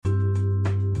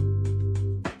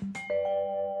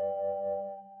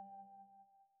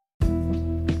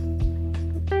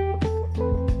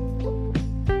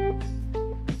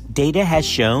Data has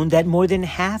shown that more than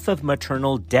half of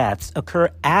maternal deaths occur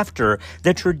after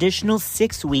the traditional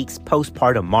 6 weeks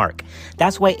postpartum mark.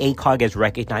 That's why ACOG has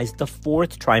recognized the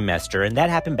fourth trimester, and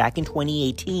that happened back in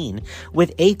 2018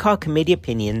 with ACOG Committee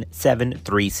Opinion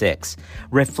 736,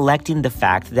 reflecting the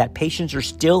fact that patients are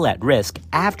still at risk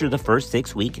after the first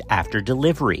 6 weeks after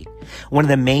delivery. One of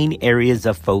the main areas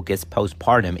of focus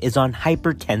postpartum is on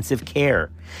hypertensive care.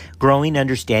 Growing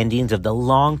understandings of the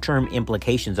long-term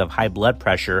implications of high blood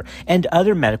pressure and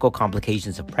other medical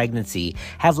complications of pregnancy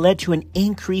have led to an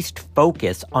increased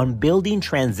focus on building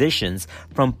transitions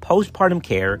from postpartum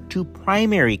care to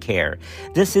primary care.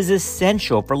 This is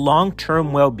essential for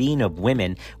long-term well-being of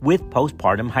women with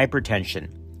postpartum hypertension.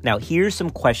 Now, here's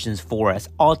some questions for us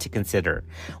all to consider.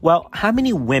 Well, how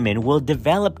many women will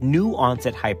develop new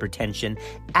onset hypertension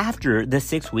after the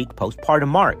 6-week postpartum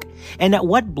mark? And at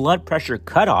what blood pressure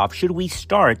cutoff should we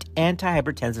start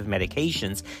anti-hypertensive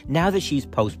medications now that she's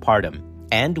postpartum?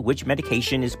 And which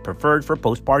medication is preferred for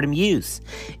postpartum use?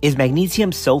 Is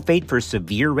magnesium sulfate for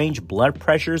severe range blood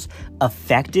pressures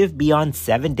effective beyond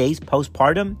 7 days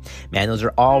postpartum? Man, those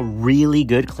are all really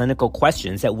good clinical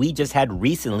questions that we just had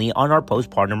recently on our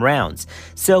postpartum rounds.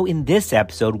 So in this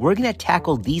episode, we're going to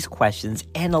tackle these questions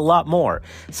and a lot more.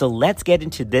 So let's get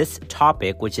into this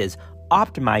topic, which is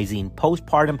optimizing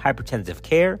postpartum hypertensive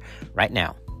care right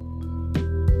now.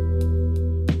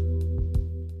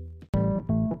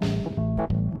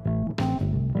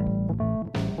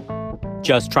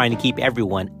 Just trying to keep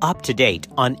everyone up to date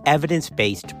on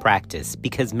evidence-based practice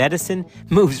because medicine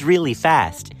moves really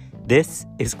fast. This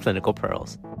is Clinical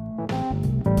Pearls.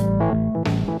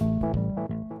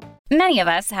 Many of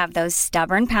us have those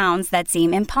stubborn pounds that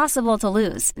seem impossible to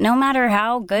lose, no matter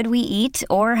how good we eat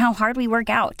or how hard we work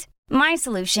out. My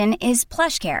solution is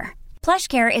PlushCare.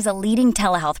 PlushCare is a leading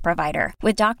telehealth provider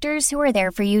with doctors who are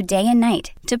there for you day and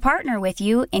night to partner with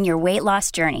you in your weight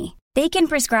loss journey. They can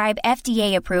prescribe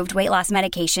FDA-approved weight loss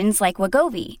medications like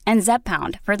Wegovy and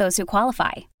Zepbound for those who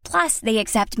qualify. Plus, they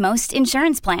accept most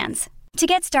insurance plans. To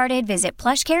get started, visit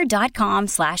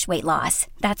plushcare.com/weightloss.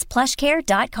 That's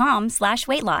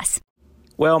plushcare.com/weightloss.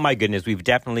 Well, my goodness, we've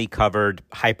definitely covered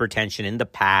hypertension in the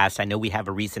past. I know we have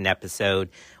a recent episode.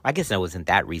 I guess it wasn't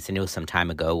that recent. It was some time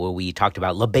ago where we talked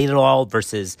about labetalol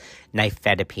versus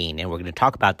nifedipine, and we're going to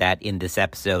talk about that in this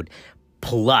episode.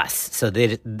 Plus, so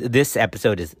this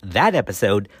episode is that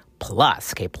episode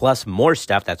plus, okay, plus more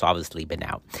stuff that's obviously been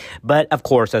out. But of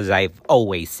course, as I've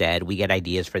always said, we get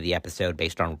ideas for the episode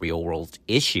based on real world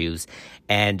issues.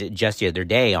 And just the other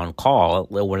day on call,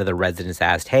 one of the residents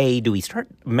asked, hey, do we start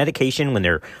medication when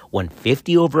they're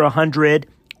 150 over 100?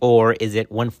 Or is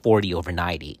it 140 over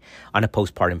 90 on a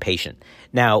postpartum patient?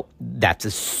 Now, that's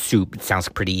a soup. It sounds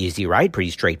pretty easy, right? Pretty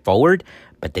straightforward.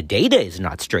 But the data is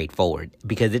not straightforward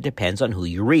because it depends on who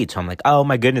you read. So I'm like, oh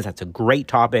my goodness, that's a great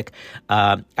topic.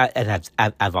 And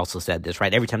I've also said this,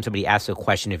 right? Every time somebody asks a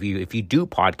question, if you do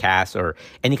podcasts or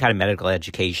any kind of medical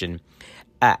education,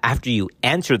 after you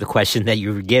answer the question that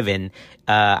you're given,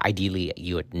 ideally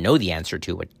you would know the answer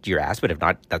to what you're asked. But if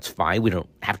not, that's fine. We don't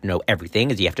have to know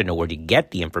everything, as you have to know where to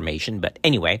get the information. But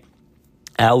anyway,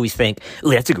 I always think, ooh,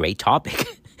 that's a great topic.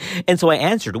 And so I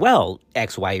answered, well,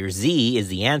 X, Y, or Z is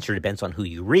the answer. Depends on who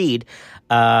you read.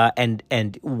 And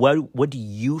what do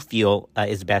you feel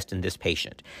is best in this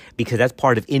patient? Because that's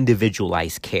part of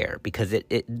individualized care. Because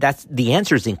that's the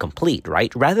answer is incomplete,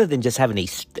 right? Rather than just having a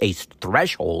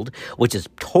threshold, which is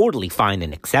totally fine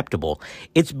and acceptable,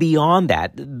 it's beyond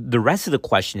that. The rest of the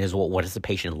question is, well, what does the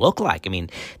patient look like? I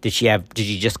mean, did she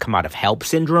just come out of HELP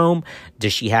syndrome?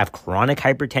 Does she have chronic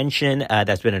hypertension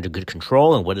that's been under good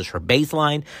control? And what is her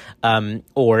baseline?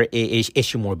 Or is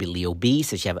she morbidly obese?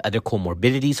 Does she have other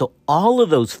comorbidities? So all of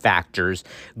those factors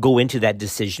go into that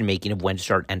decision-making of when to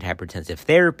start antihypertensive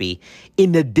therapy,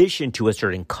 in addition to a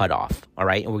certain cutoff, all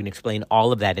right? And we're going to explain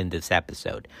all of that in this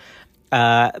episode.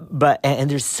 But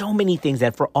there's so many things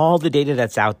that for all the data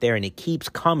that's out there, and it keeps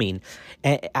coming,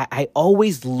 I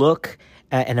always look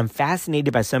and I'm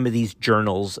fascinated by some of these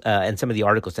journals and some of the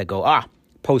articles that go,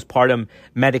 postpartum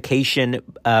medication,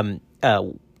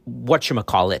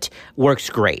 whatchamacallit works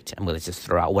great. I'm going to just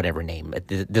throw out whatever name.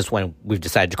 This one we've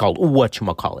decided to call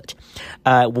whatchamacallit.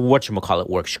 Whatchamacallit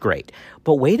works great.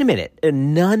 But wait a minute.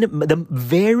 The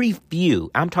very few,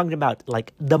 I'm talking about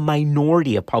like the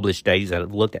minority of published studies that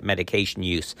have looked at medication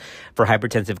use for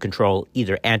hypertensive control,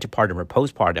 either antepartum or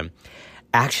postpartum,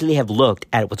 actually have looked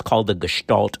at what's called the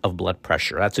gestalt of blood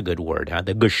pressure. That's a good word, huh?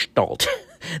 The gestalt.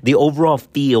 The overall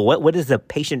feel, what is the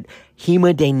patient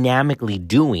hemodynamically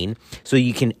doing, so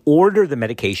you can order the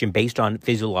medication based on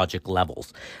physiologic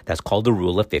levels. That's called the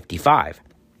rule of 55.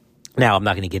 Now, I'm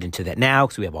not going to get into that now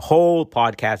because we have a whole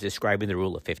podcast describing the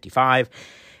rule of 55.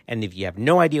 And if you have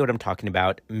no idea what I'm talking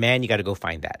about, man, you got to go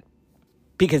find that.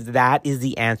 Because that is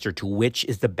the answer to which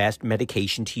is the best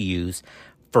medication to use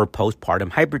for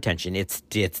postpartum hypertension. It's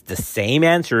the same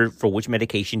answer for which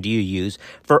medication do you use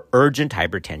for urgent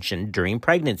hypertension during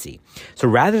pregnancy. So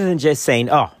rather than just saying,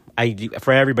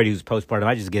 for everybody who's postpartum,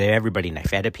 I just give everybody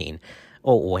nifedipine.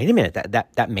 Oh, wait a minute,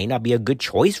 that may not be a good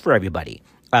choice for everybody.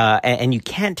 And you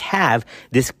can't have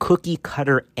this cookie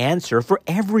cutter answer for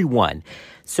everyone.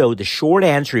 So the short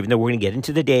answer, even though we're going to get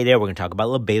into the data, we're going to talk about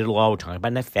labetalol, we're talking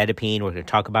about nifedipine, we're going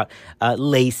to talk about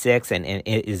Lasix, and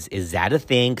is that a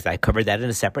thing? Because I covered that in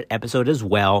a separate episode as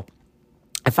well.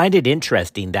 I find it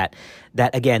interesting that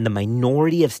again, the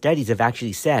minority of studies have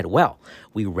actually said, well,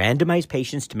 we randomize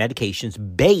patients to medications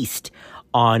based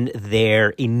on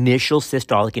their initial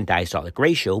systolic and diastolic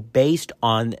ratio, based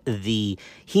on the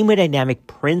hemodynamic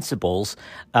principles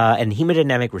and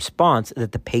hemodynamic response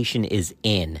that the patient is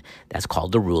in. That's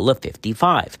called the rule of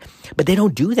 55. But they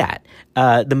don't do that.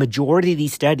 The majority of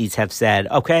these studies have said,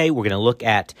 okay, we're going to look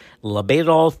at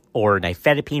labetalol or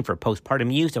nifedipine for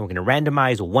postpartum use, and we're going to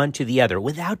randomize one to the other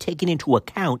without taking into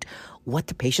account what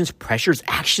the patient's pressure is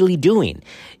actually doing.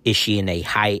 Is she in a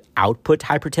high output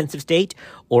hypertensive state,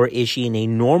 or is she in a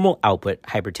normal output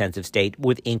hypertensive state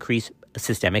with increased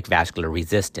systemic vascular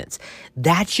resistance?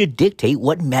 That should dictate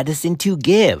what medicine to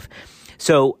give.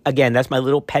 So again, that's my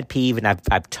little pet peeve, and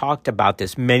I've talked about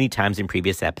this many times in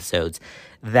previous episodes,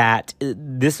 that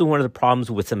this is one of the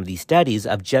problems with some of these studies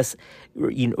of just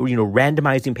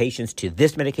randomizing patients to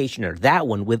this medication or that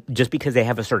one with just because they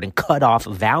have a certain cutoff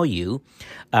value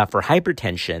for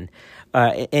hypertension,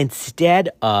 instead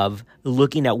of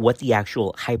looking at what the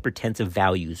actual hypertensive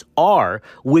values are,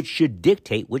 which should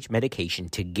dictate which medication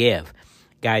to give.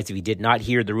 Guys, if you did not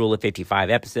hear the Rule of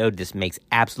 55 episode, this makes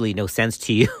absolutely no sense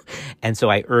to you. And so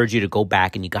I urge you to go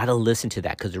back and you got to listen to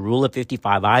that, because the Rule of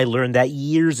 55, I learned that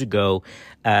years ago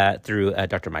through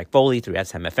Dr. Mike Foley, through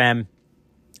SMFM,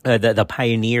 the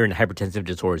pioneer in hypertensive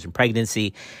disorders in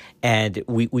pregnancy. And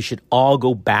we should all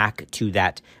go back to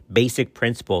that basic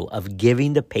principle of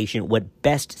giving the patient what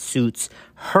best suits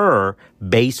her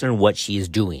based on what she is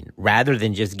doing, rather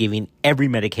than just giving every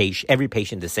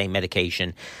patient the same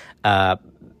medication,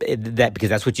 because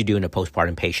that's what you do in a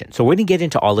postpartum patient. So we're going to get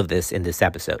into all of this in this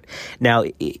episode. Now,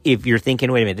 if you're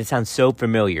thinking, wait a minute, this sounds so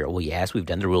familiar. Well, yes, we've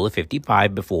done the Rule of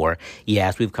 55 before.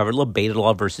 Yes, we've covered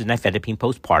labetalol versus nifedipine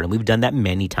postpartum. We've done that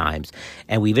many times.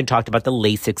 And we even talked about the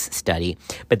Lasix study.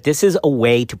 But this is a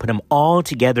way to put them all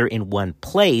together in one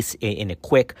place in a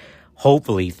quick,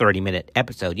 hopefully 30-minute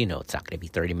episode. It's not going to be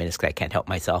 30 minutes because I can't help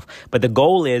myself. But the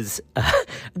goal is,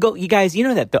 you guys,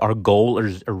 that our goal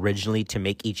is originally to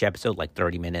make each episode like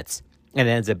 30 minutes. And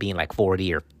it ends up being like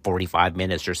 40 or 45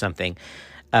 minutes or something.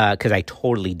 Because I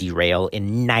totally derail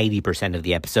in 90% of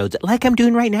the episodes, like I'm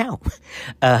doing right now.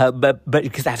 But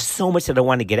because I have so much that I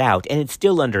want to get out, and it's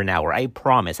still under an hour, I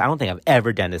promise. I don't think I've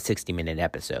ever done a 60-minute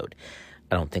episode.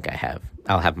 I don't think I have.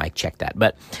 I'll have Mike check that.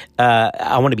 But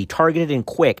I want to be targeted and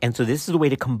quick. And so this is a way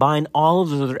to combine all of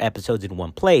those other episodes in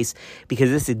one place, because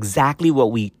this is exactly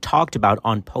what we talked about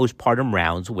on postpartum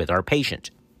rounds with our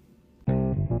patient.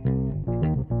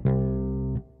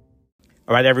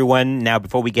 All right, everyone. Now,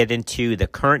 before we get into the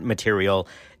current material,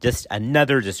 just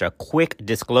a quick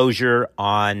disclosure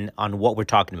on what we're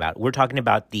talking about. We're talking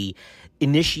about the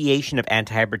initiation of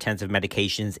antihypertensive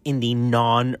medications in the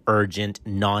non-urgent,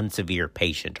 non-severe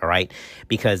patient, all right?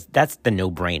 Because that's the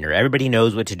no-brainer. Everybody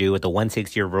knows what to do with the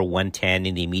 160 over 110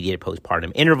 in the immediate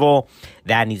postpartum interval.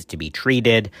 That needs to be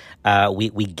treated. We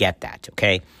get that,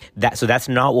 okay? So that's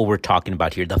not what we're talking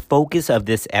about here. The focus of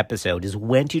this episode is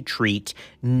when to treat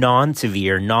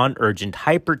non-severe, non-urgent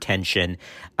hypertension,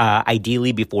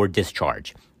 ideally before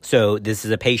discharge. So this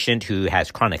is a patient who has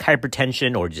chronic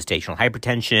hypertension or gestational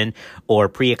hypertension or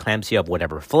preeclampsia of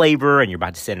whatever flavor, and you're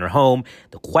about to send her home.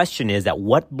 The question is, at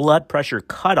what blood pressure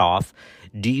cutoff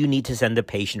do you need to send the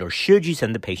patient, or should you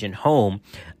send the patient home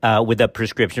with a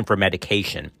prescription for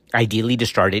medication? Ideally to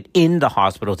start it in the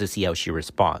hospital to see how she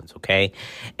responds, okay?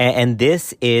 And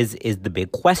this is the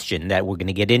big question that we're going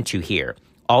to get into here.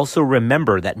 Also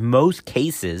remember that most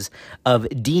cases of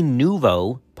de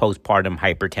novo postpartum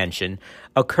hypertension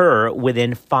occur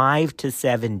within 5 to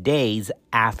 7 days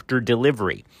after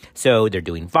delivery. So they're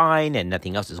doing fine and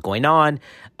nothing else is going on,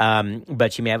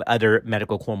 but she may have other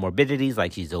medical comorbidities,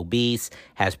 like she's obese,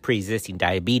 has pre-existing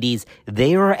diabetes.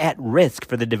 They are at risk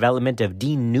for the development of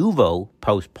de novo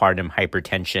postpartum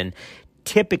hypertension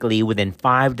typically within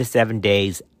 5 to 7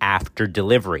 days after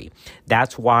delivery.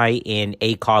 That's why in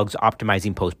ACOG's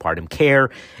Optimizing Postpartum Care,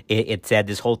 it said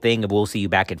this whole thing of we'll see you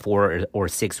back at 4 or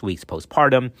 6 weeks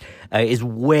postpartum is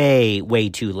way, way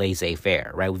too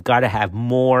laissez-faire, right? We've got to have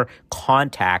more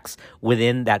contacts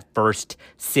within that first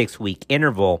 6-week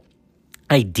interval,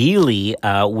 ideally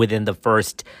within the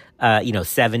first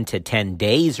 7 to 10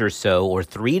 days or so, or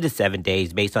 3 to 7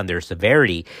 days based on their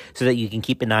severity, so that you can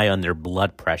keep an eye on their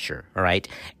blood pressure, all right?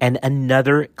 And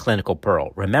another clinical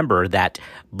pearl, remember that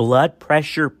blood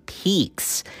pressure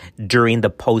peaks during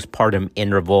the postpartum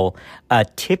interval,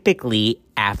 typically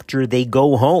after they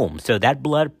go home. So that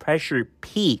blood pressure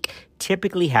peak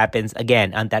typically happens,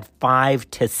 again, on that 5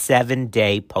 to 7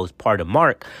 day postpartum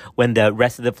mark when the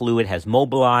rest of the fluid has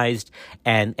mobilized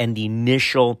and the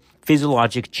initial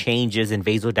physiologic changes and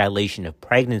vasodilation of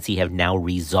pregnancy have now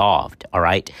resolved, all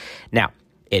right? Now,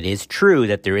 it is true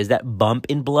that there is that bump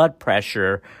in blood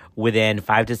pressure within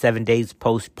 5 to 7 days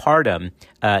postpartum.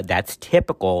 That's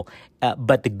typical.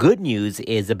 But the good news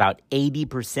is about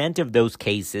 80% of those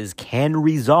cases can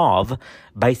resolve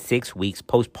by 6 weeks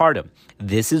postpartum.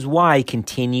 This is why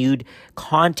continued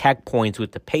contact points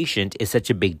with the patient is such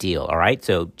a big deal, all right?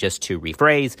 So just to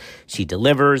rephrase, she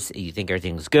delivers, you think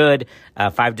everything's good.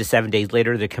 5 to 7 days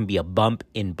later, there can be a bump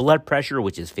in blood pressure,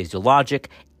 which is physiologic.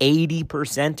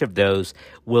 80% of those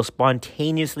will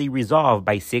spontaneously resolve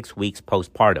by 6 weeks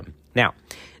postpartum. Now,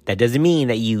 that doesn't mean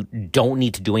that you don't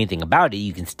need to do anything about it.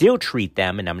 You can still treat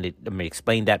them, and I'm going to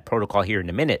explain that protocol here in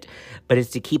a minute. But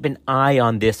it's to keep an eye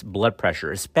on this blood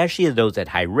pressure, especially those at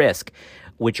high risk,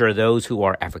 which are those who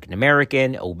are African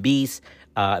American, obese,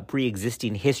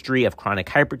 pre-existing history of chronic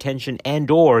hypertension,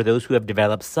 and or those who have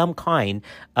developed some kind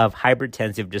of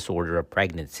hypertensive disorder of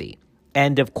pregnancy.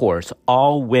 And of course,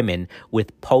 all women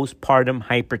with postpartum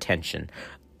hypertension,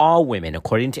 all women,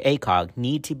 according to ACOG,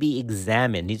 need to be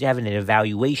examined, need to have an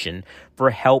evaluation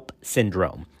for HELP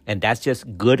syndrome. And that's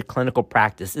just good clinical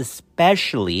practice,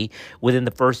 especially within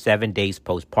the first 7 days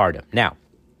postpartum. Now,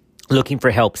 looking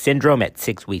for HELP syndrome at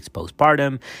 6 weeks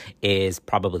postpartum is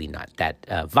probably not that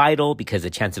vital, because the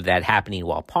chance of that happening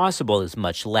while possible is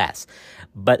much less.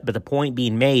 But the point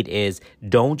being made is,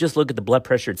 don't just look at the blood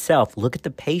pressure itself. Look at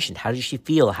the patient. How does she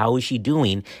feel? How is she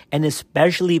doing? And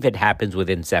especially if it happens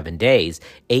within 7 days,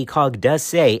 ACOG does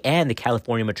say, and the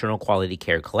California Maternal Quality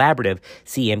Care Collaborative,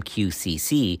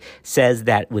 CMQCC, says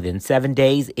that within 7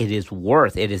 days, it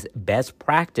is best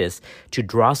practice to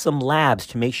draw some labs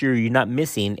to make sure you're not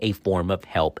missing a form of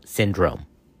HELP syndrome.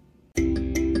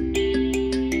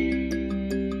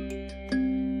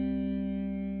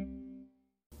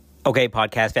 Okay,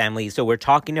 podcast family. So we're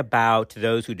talking about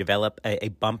those who develop a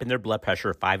bump in their blood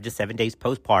pressure 5 to 7 days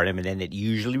postpartum, and then it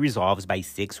usually resolves by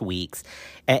 6 weeks.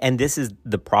 And this is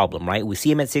the problem, right? We see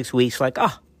them at 6 weeks like,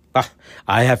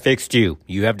 I have fixed you.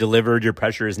 You have delivered. Your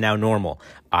pressure is now normal.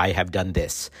 I have done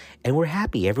this. And we're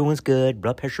happy. Everyone's good.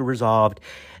 Blood pressure resolved.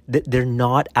 They're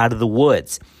not out of the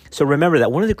woods. So remember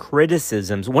that one of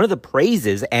the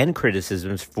praises and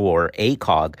criticisms for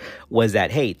ACOG was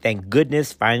that, hey, thank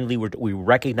goodness, finally we're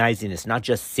recognizing it's not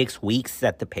just 6 weeks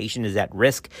that the patient is at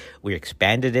risk. We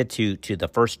expanded it to the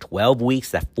first 12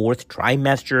 weeks, that fourth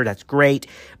trimester. That's great.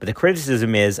 But the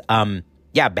criticism is,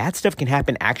 bad stuff can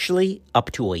happen actually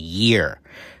up to a year.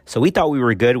 So we thought we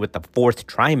were good with the fourth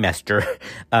trimester,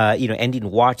 ending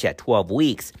watch at 12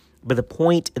 weeks. But the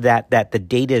point that the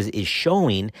data is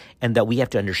showing, and that we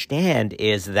have to understand,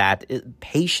 is that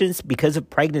patients, because of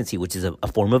pregnancy, which is a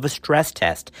form of a stress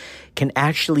test, can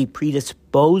actually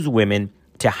predispose women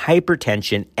to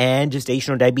hypertension and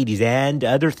gestational diabetes and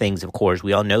other things, of course.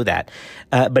 We all know that.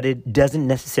 But it doesn't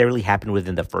necessarily happen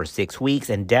within the first 6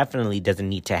 weeks, and definitely doesn't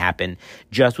need to happen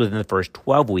just within the first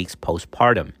 12 weeks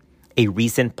postpartum. A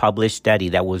recent published study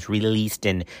that was released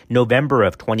in November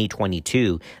of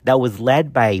 2022 that was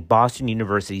led by a Boston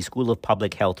University School of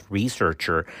Public Health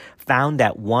researcher found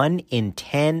that 1 in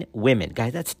 10 women,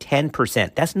 guys, that's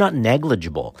 10%. That's not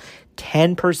negligible.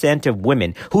 10% of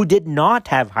women who did not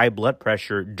have high blood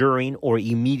pressure during or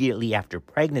immediately after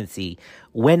pregnancy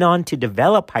went on to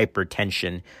develop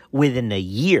hypertension within a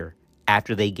year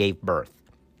after they gave birth.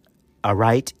 All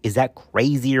right. Is that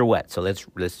crazy or what? So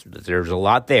there's a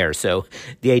lot there. So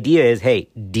the idea is, hey,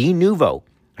 de novo,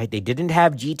 right? They didn't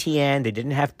have GTN. They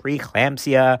didn't have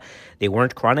preeclampsia. They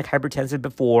weren't chronic hypertensive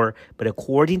before. But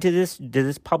according to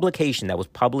this publication that was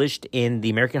published in the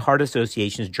American Heart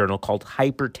Association's journal called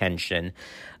Hypertension,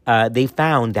 they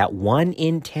found that 1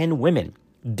 in 10 women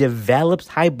develops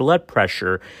high blood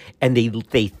pressure, and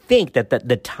they think that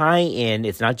the tie-in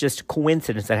is not just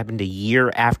coincidence that happened a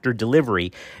year after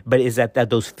delivery, but is that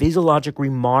those physiologic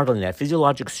remodeling, that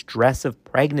physiologic stress of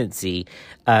pregnancy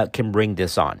can bring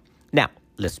this on. Now,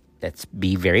 let's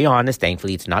be very honest.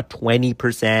 Thankfully, it's not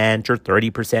 20% or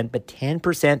 30%, but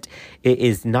 10%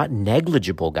 is not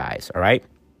negligible, guys, all right?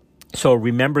 So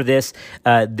remember this,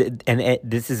 and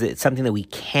this is something that we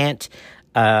can't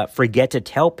forget to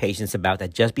tell patients about,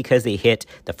 that just because they hit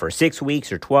the first 6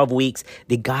 weeks or 12 weeks,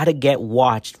 they got to get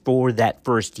watched for that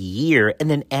first year and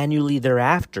then annually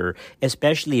thereafter,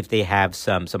 especially if they have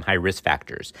some high risk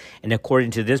factors. And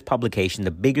according to this publication,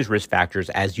 the biggest risk factors,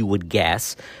 as you would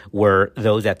guess, were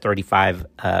those at 35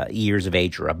 years of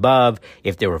age or above,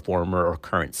 if they were former or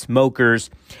current smokers,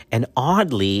 and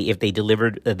oddly, if they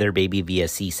delivered their baby via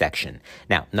C-section.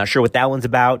 Now, I'm not sure what that one's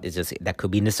about. It's just that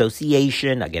could be an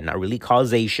association. Again, not really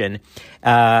causation.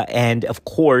 And of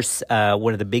course,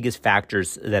 one of the biggest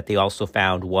factors that they also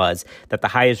found was that the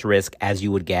highest risk, as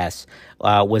you would guess,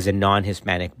 was in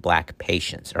non-Hispanic Black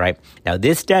patients. All right. Now,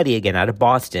 this study, again, out of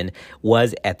Boston,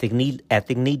 was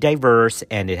ethnically diverse,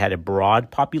 and it had a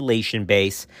broad population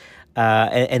base.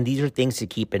 And these are things to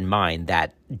keep in mind,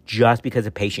 that just because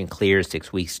a patient clears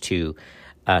 6 weeks to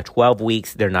 12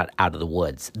 weeks, they're not out of the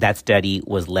woods. That study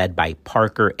was led by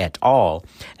Parker et al.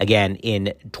 Again,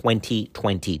 in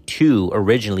 2022,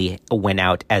 originally went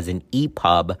out as an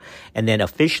EPUB, and then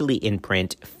officially in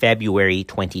print February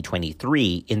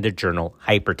 2023 in the journal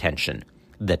Hypertension.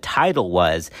 The title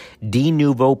was De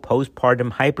Novo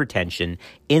Postpartum Hypertension,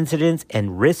 Incidence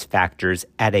and Risk Factors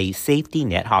at a Safety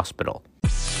Net Hospital.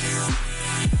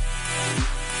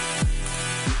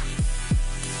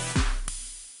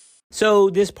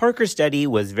 So this Parker study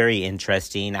was very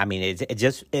interesting. I mean, it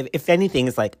just, if anything,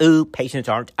 it's like, patients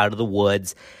aren't out of the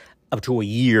woods up to a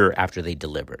year after they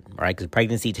delivered, right? Because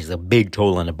pregnancy takes a big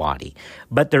toll on the body.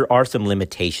 But there are some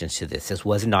limitations to this. This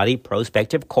was not a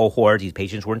prospective cohort. These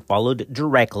patients weren't followed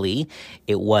directly.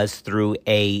 It was through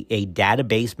a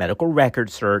database medical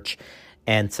record search.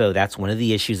 And so that's one of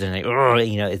the issues. And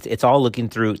it's all looking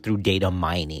through data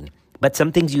mining. But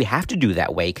some things you have to do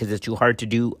that way because it's too hard to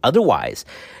do otherwise.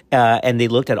 And they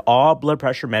looked at all blood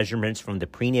pressure measurements from the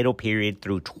prenatal period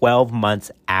through 12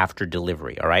 months after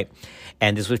delivery, all right?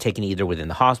 And this was taken either within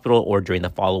the hospital or during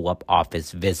the follow-up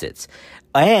office visits.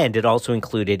 And it also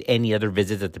included any other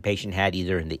visits that the patient had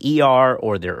either in the ER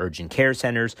or their urgent care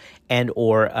centers and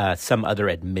or some other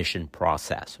admission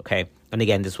process, okay? And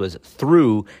again, this was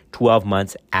through 12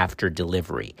 months after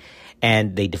delivery.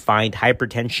 And they defined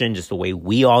hypertension just the way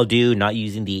we all do, not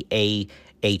using the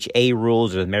AHA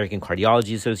rules or the American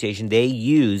Cardiology Association. They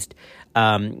used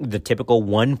the typical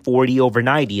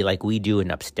 140/90 like we do in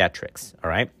obstetrics,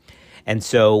 all right? And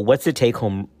so what's the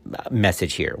take-home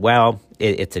message here? Well,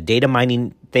 it's a data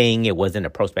mining thing. It wasn't a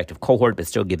prospective cohort, but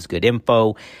still gives good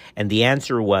info. And the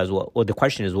answer was, well, the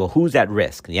question is, well, who's at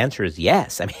risk? The answer is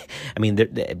yes. I mean,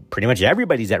 pretty much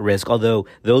everybody's at risk, although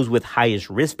those with highest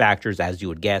risk factors, as you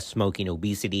would guess, smoking,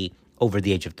 obesity, over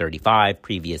the age of 35,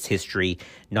 previous history,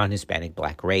 non-Hispanic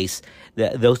Black race,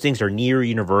 those things are near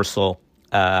universal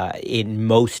in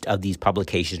most of these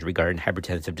publications regarding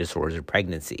hypertensive disorders of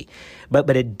pregnancy.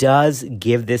 But it does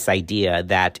give this idea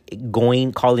that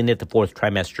calling it the fourth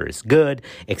trimester is good,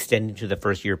 extending to the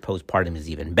first year postpartum is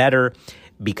even better,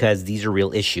 because these are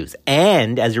real issues.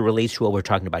 And as it relates to what we're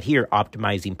talking about here,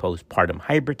 optimizing postpartum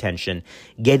hypertension,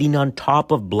 getting on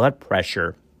top of blood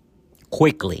pressure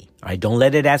quickly, all right? Don't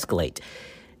let it escalate.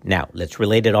 Now, let's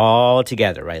relate it all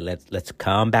together, right? Let's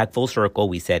come back full circle.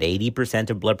 We said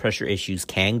 80% of blood pressure issues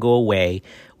can go away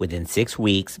within 6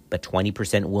 weeks, but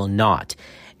 20% will not.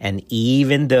 And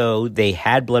even though they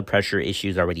had blood pressure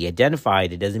issues already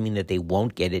identified, it doesn't mean that they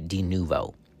won't get it de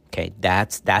novo. Okay,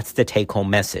 that's the take-home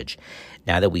message.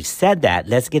 Now that we've said that,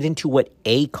 let's get into what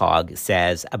ACOG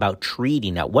says about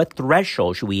treating. At what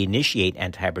threshold should we initiate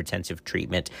antihypertensive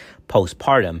treatment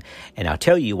postpartum? And I'll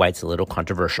tell you why it's a little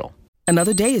controversial.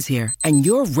 Another day is here, and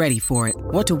you're ready for it.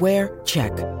 What to wear?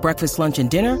 Check. Breakfast, lunch, and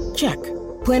dinner? Check.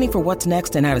 Planning for what's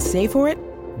next and how to save for it?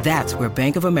 That's where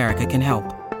Bank of America can help.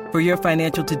 For your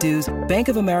financial to-dos, Bank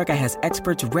of America has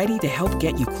experts ready to help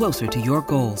get you closer to your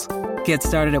goals. Get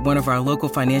started at one of our local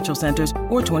financial centers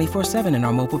or 24/7 in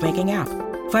our mobile banking app.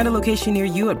 Find a location near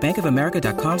you at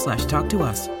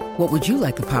bankofamerica.com/talktous. What would you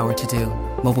like the power to do?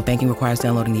 Mobile banking requires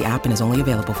downloading the app and is only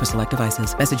available for select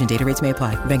devices. Message and data rates may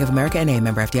apply. Bank of America N.A.,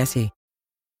 member FDIC.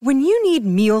 When you need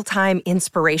mealtime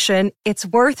inspiration, it's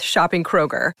worth shopping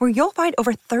Kroger, where you'll find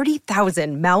over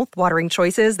 30,000 mouth-watering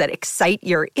choices that excite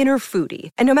your inner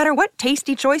foodie. And no matter what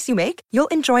tasty choice you make, you'll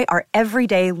enjoy our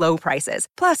everyday low prices,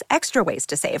 plus extra ways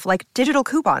to save, like digital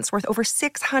coupons worth over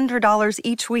 $600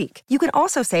 each week. You can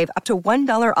also save up to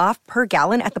 $1 off per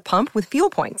gallon at the pump with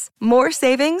fuel points. More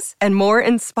savings and more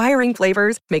inspiring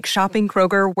flavors make shopping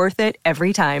Kroger worth it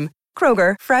every time.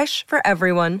 Kroger, fresh for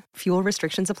everyone. Fuel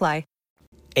restrictions apply.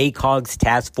 ACOG's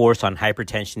Task Force on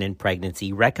Hypertension in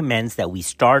Pregnancy recommends that we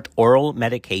start oral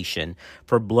medication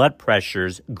for blood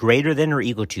pressures greater than or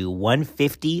equal to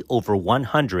 150 over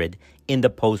 100 in the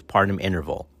postpartum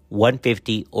interval.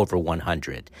 150 over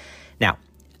 100. Now,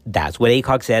 that's what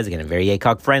ACOG says. Again, very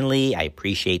ACOG friendly. I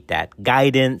appreciate that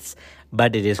guidance,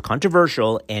 but it is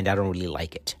controversial and I don't really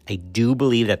like it. I do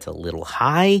believe that's a little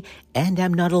high, and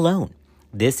I'm not alone.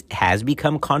 This has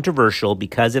become controversial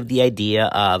because of the idea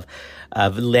of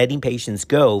letting patients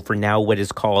go for now what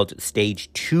is called stage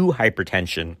 2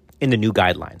 hypertension in the new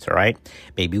guidelines, all right?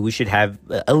 Maybe we should have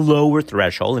a lower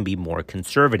threshold and be more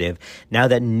conservative now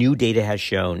that new data has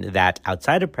shown that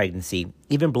outside of pregnancy,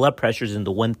 even blood pressures in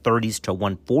the 130s to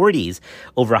 140s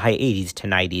over high 80s to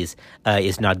 90s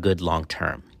is not good long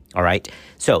term. All right.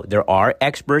 So there are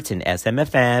experts in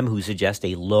SMFM who suggest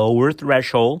a lower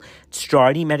threshold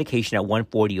starting medication at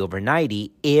 140 over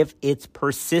 90 if it's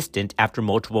persistent after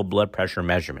multiple blood pressure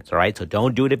measurements. All right. So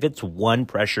don't do it if it's one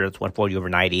pressure, it's 140 over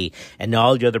 90, and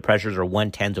all the other pressures are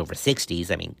 110s over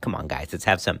 60s. I mean, come on, guys. Let's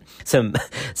have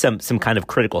some kind of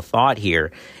critical thought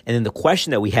here. And then the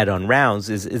question that we had on rounds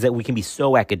is that we can be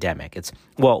so academic. It's,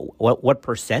 well, what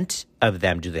percent of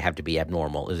them do they have to be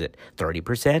abnormal? Is it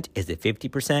 30%? Is it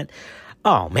 50%?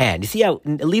 Oh, man. You see how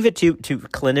leave it to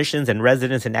clinicians and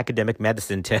residents in academic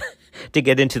medicine to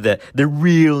get into the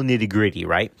real nitty gritty,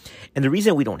 right? And the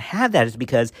reason we don't have that is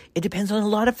because it depends on a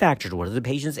lot of factors. What is the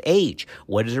patient's age?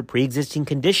 What is her pre-existing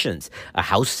conditions?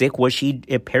 How sick was she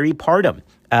peripartum?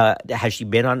 Has she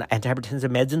been on antihypertensive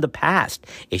meds in the past?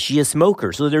 Is she a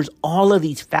smoker? So there's all of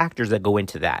these factors that go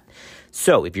into that.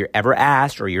 So if you're ever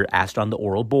asked or you're asked on the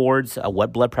oral boards,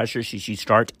 what blood pressure should you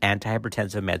start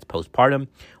antihypertensive meds postpartum?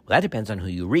 Well, that depends on who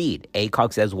you read.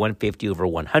 ACOG says 150 over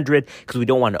 100 because we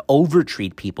don't want to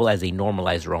overtreat people as they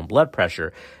normalize their own blood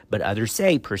pressure. But others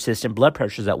say persistent blood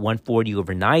pressures at 140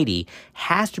 over 90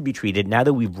 has to be treated now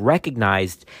that we've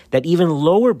recognized that even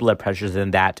lower blood pressures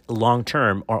than that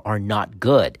long-term are not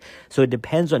good. So it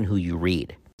depends on who you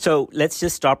read. So let's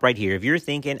just stop right here. If you're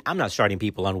thinking, I'm not starting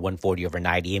people on 140 over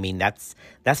 90, I mean, that's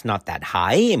not that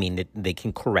high. I mean, they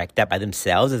can correct that by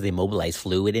themselves as they mobilize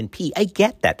fluid and pee. I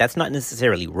get that. That's not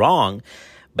necessarily wrong.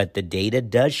 But the data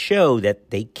does show that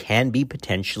they can be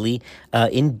potentially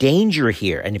in danger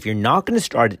here. And if you're not going to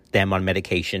start them on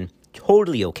medication,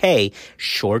 totally okay.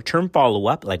 Short-term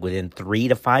follow-up, like within 3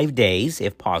 to 5 days,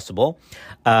 if possible,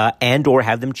 and or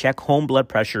have them check home blood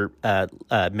pressure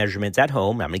measurements at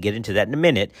home. I'm going to get into that in a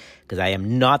minute because I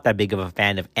am not that big of a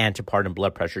fan of antepartum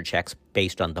blood pressure checks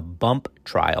based on the BUMP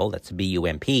trial, that's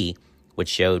BUMP, which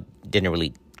showed didn't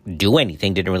really do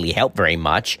anything, didn't really help very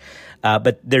much.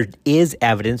 But there is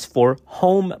evidence for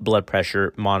home blood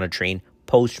pressure monitoring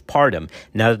postpartum,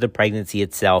 now that the pregnancy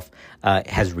itself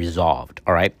has resolved,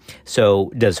 all right? So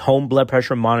does home blood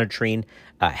pressure monitoring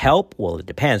help? Well, it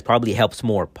depends. Probably helps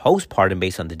more postpartum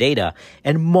based on the data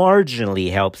and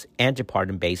marginally helps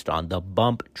antepartum based on the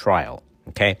BUMP trial,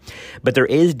 okay? But there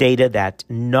is data that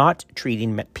not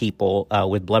treating people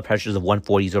with blood pressures of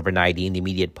 140s over 90 in the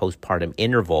immediate postpartum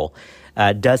interval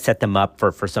does set them up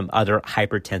for some other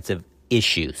hypertensive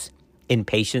issues. In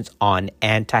patients on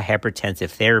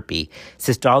anti-hypertensive therapy,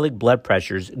 systolic blood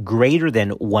pressures greater than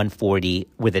 140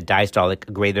 with a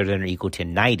diastolic greater than or equal to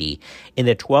 90 in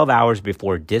the 12 hours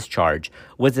before discharge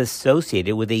was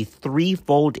associated with a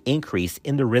 3-fold increase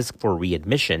in the risk for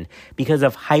readmission because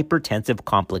of hypertensive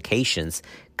complications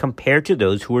compared to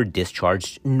those who were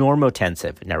discharged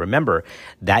normotensive. Now remember,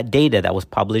 that data that was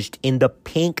published in the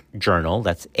Pink Journal,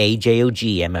 that's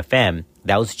AJOG MFM,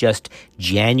 that was just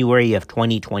January of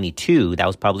 2022. That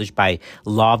was published by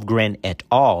Lovgren et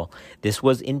al. This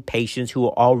was in patients who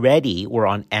already were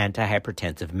on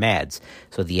antihypertensive meds.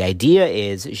 So the idea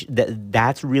is that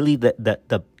that's really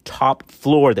the top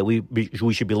floor that we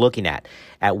should be looking at.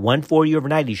 At 140 over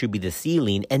 90 should be the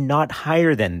ceiling and not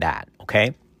higher than that,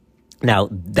 okay? Now,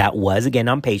 that was, again,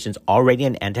 on patients already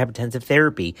on antihypertensive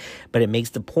therapy, but it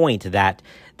makes the point that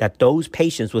those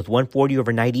patients with 140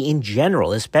 over 90 in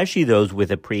general, especially those with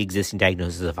a pre-existing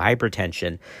diagnosis of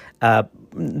hypertension,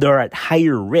 they're at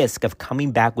higher risk of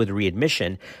coming back with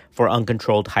readmission for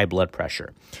uncontrolled high blood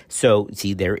pressure. So,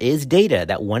 see, there is data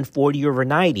that 140 over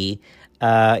 90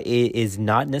 is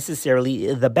not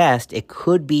necessarily the best. It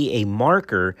could be a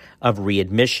marker of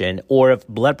readmission or of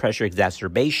blood pressure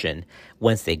exacerbation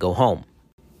once they go home.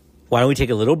 Why don't we take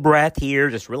a little breath here,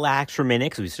 just relax for a minute,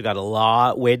 because we still got a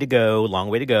long way to go.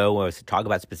 We'll talk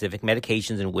about specific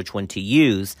medications and which one to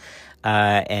use.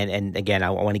 And again,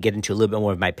 I want to get into a little bit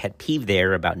more of my pet peeve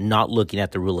there about not looking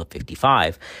at the rule of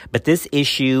 55. But this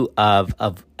issue of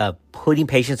putting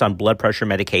patients on blood pressure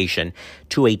medication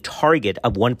to a target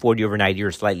of 140/90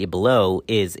 or slightly below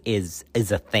is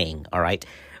a thing, all right?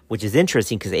 Which is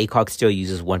interesting because ACOG still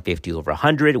uses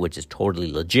 150/100, which is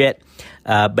totally legit.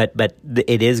 But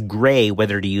it is gray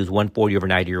whether to use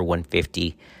 140/90 or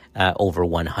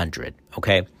 150/100,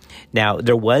 okay? Now,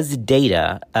 there was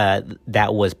data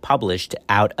that was published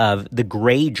out of the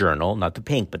gray journal, not the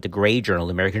pink, but the gray journal,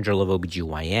 the American Journal of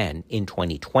OBGYN, in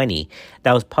 2020,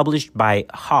 that was published by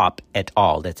Hoppe et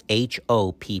al. That's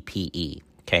HOPPE.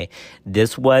 Okay,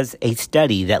 this was a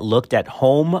study that looked at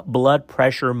home blood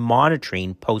pressure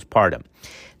monitoring postpartum.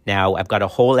 Now, I've got a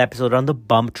whole episode on the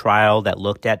bump trial that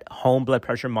looked at home blood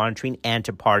pressure monitoring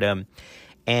antepartum.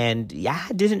 And yeah,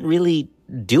 it didn't really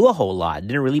do a whole lot. It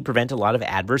didn't really prevent a lot of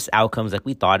adverse outcomes like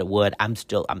we thought it would. I'm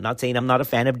not saying I'm not a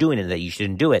fan of doing it, that you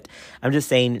shouldn't do it. I'm just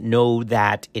saying know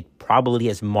that it probably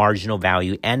has marginal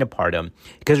value antepartum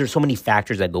because there's so many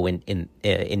factors that go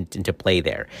into play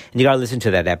there. And you got to listen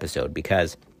to that episode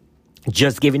because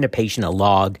just giving a patient a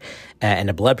log and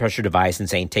a blood pressure device and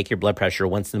saying, take your blood pressure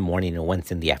once in the morning and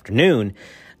once in the afternoon,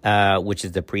 which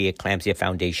is the Preeclampsia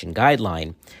Foundation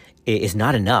guideline, is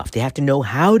not enough. They have to know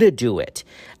how to do it.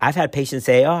 I've had patients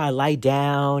say, I lie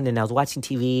down and I was watching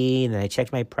TV and then I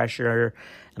checked my pressure.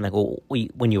 I'm like, well,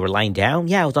 when you were lying down?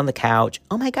 Yeah, I was on the couch.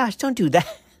 Oh my gosh, don't do that.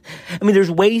 I mean, there's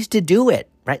ways to do it,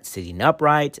 right? Sitting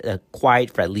upright,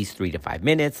 quiet for at least 3 to 5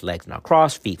 minutes, legs not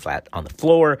crossed, feet flat on the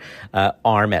floor,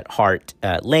 arm at heart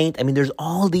length. I mean, there's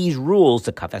all these rules.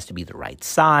 The cuff has to be the right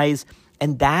size.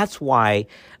 And that's why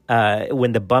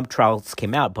when the bump trials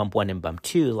came out, bump 1 and bump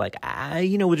 2,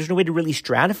 there's no way to really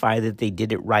stratify that they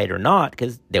did it right or not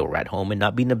because they were at home and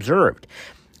not being observed.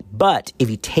 But if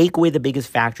you take away the biggest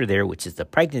factor there, which is the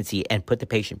pregnancy, and put the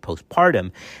patient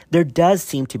postpartum, there does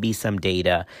seem to be some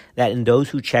data that in those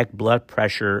who check blood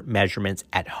pressure measurements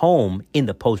at home in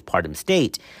the postpartum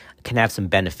state can have some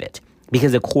benefit.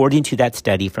 Because according to that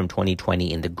study from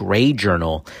 2020 in the Gray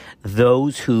Journal,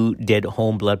 those who did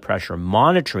home blood pressure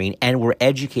monitoring and were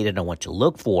educated on what to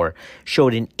look for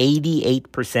showed an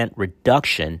 88%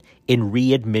 reduction in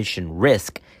readmission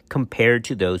risk compared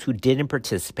to those who didn't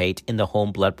participate in the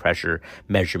home blood pressure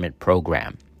measurement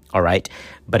program. All right.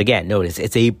 But again, notice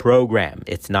it's a program.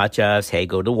 It's not just, hey,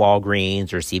 go to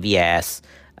Walgreens or CVS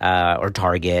or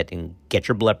Target and get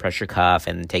your blood pressure cuff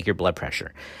and take your blood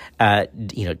pressure.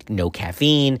 No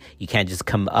caffeine. You can't just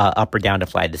come up or down a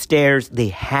flight of stairs. They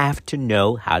have to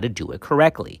know how to do it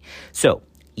correctly. So,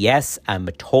 yes, I'm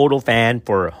a total fan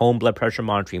for home blood pressure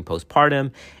monitoring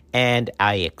postpartum, and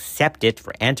I accept it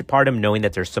for antepartum, knowing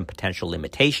that there's some potential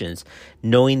limitations,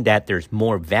 knowing that there's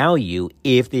more value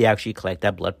if they actually collect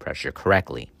that blood pressure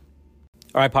correctly.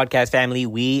 All right, podcast family,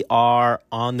 we are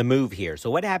on the move here. So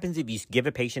what happens if you give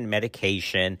a patient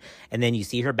medication and then you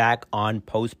see her back on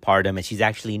postpartum and she's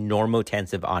actually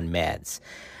normotensive on meds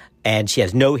and she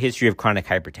has no history of chronic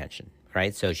hypertension,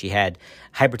 right? So she had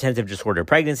hypertensive disorder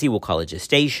pregnancy, we'll call it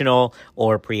gestational,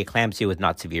 or preeclampsia with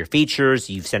not severe features.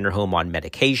 You've sent her home on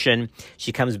medication.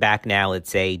 She comes back now, let's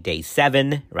say day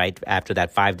 7, right? After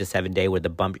that 5 to 7 day where the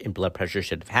bump in blood pressure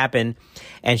should have happened,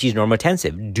 and she's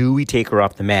normotensive. Do we take her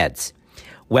off the meds?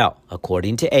 Well,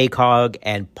 according to ACOG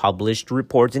and published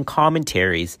reports and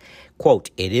commentaries,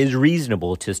 quote, it is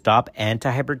reasonable to stop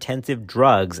antihypertensive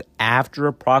drugs after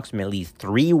approximately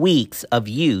 3 weeks of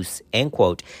use, end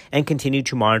quote, and continue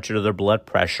to monitor their blood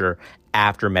pressure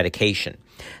after medication.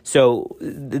 So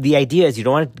the idea is you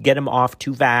don't want to get them off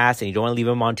too fast and you don't want to leave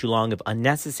them on too long if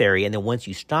unnecessary. And then once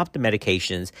you stop the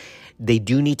medications, they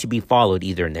do need to be followed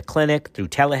either in the clinic, through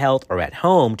telehealth, or at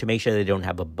home to make sure they don't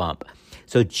have a bump.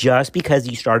 So just because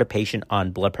you start a patient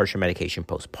on blood pressure medication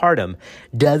postpartum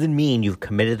doesn't mean you've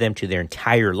committed them to their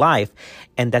entire life.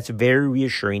 And that's very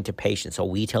reassuring to patients. So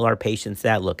we tell our patients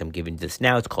that, look, I'm giving you this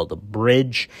now. It's called a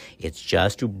bridge. It's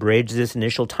just to bridge this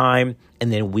initial time.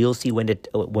 And then we'll see when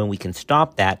we can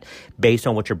stop that based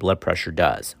on what your blood pressure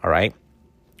does. All right.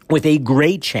 With a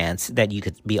great chance that you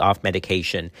could be off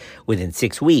medication within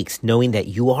 6 weeks, knowing that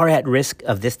you are at risk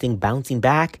of this thing bouncing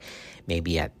back,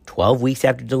 maybe at 12 weeks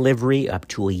after delivery, up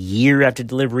to a year after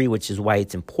delivery, which is why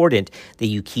it's important that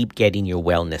you keep getting your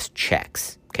wellness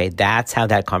checks. Okay, that's how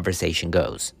that conversation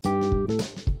goes.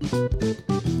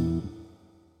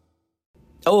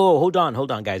 Oh, hold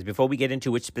on, guys. Before we get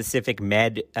into which specific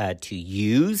med to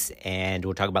use, and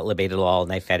we'll talk about labetalol,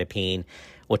 nifedipine.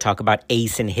 We'll talk about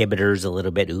ACE inhibitors a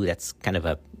little bit. Ooh, that's kind of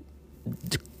a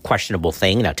questionable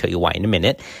thing, and I'll tell you why in a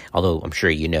minute, although I'm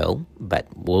sure you know, but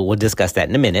we'll discuss that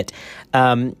in a minute.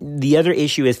 The other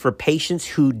issue is for patients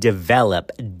who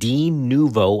develop de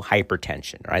novo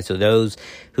hypertension, right? So those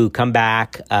who come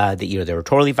back, they were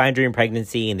totally fine during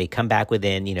pregnancy, and they come back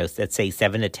within, let's say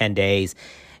 7 to 10 days,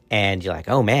 and you're like,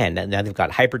 oh man, now they've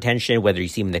got hypertension, whether you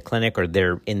see them in the clinic or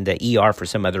they're in the ER for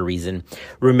some other reason.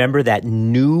 Remember that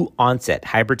new onset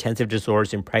hypertensive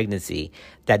disorders in pregnancy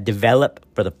that develop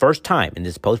for the first time in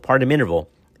this postpartum interval,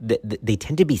 they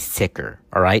tend to be sicker,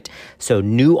 all right? So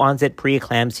new onset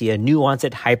preeclampsia, new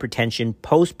onset hypertension,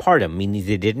 postpartum, meaning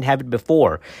they didn't have it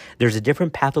before. There's a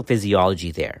different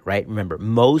pathophysiology there, right? Remember,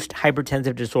 most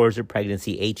hypertensive disorders of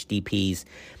pregnancy, HDPs,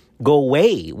 go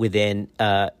away within,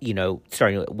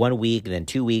 starting with 1 week and then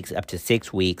 2 weeks up to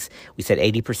 6 weeks. We said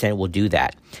 80% will do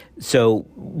that. So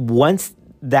once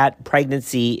that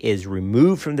pregnancy is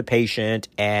removed from the patient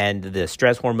and the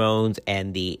stress hormones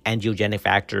and the angiogenic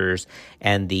factors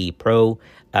and the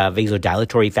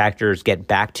vasodilatory factors get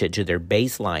back to their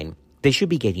baseline, they should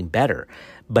be getting better.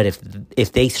 But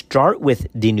if they start with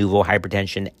de novo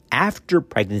hypertension after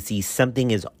pregnancy,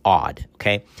 something is odd,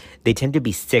 okay? They tend to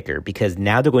be sicker because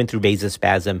now they're going through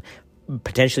vasospasm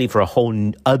potentially for a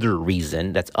whole other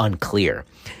reason that's unclear.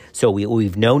 So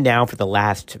we've known now for the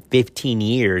last 15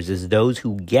 years is those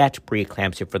who get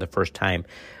preeclampsia for the first time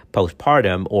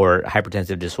postpartum or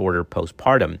hypertensive disorder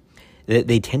postpartum,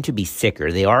 they tend to be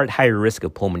sicker. They are at higher risk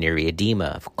of pulmonary edema,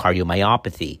 of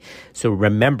cardiomyopathy. So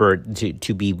remember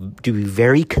to be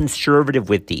very conservative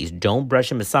with these. Don't brush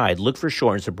them aside. Look for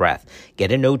shortness of breath.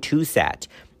 Get an O2 sat.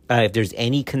 If there's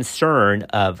any concern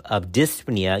of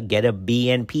dyspnea, get a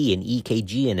BNP, an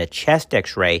EKG, and a chest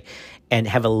X-ray, and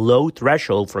have a low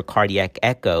threshold for cardiac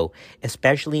echo,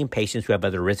 especially in patients who have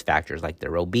other risk factors like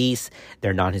they're obese,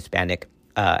 they're non-Hispanic,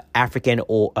 African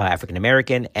or African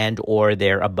American, and or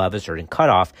they're above a certain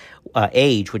cutoff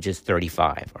age, which is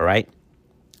 35. All right.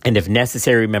 And if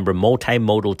necessary, remember,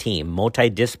 multimodal team,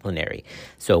 multidisciplinary.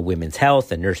 So women's health,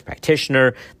 the nurse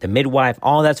practitioner, the midwife,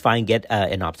 all that's fine. Get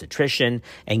an obstetrician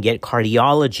and get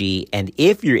cardiology. And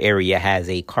if your area has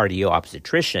a cardio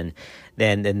obstetrician,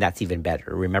 then that's even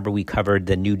better. Remember, we covered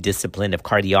the new discipline of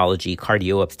cardiology,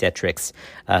 cardio obstetrics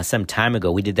some time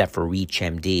ago. We did that for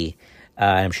ReachMD.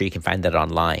 I'm sure you can find that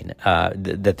online,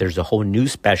 that there's a whole new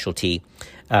specialty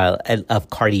of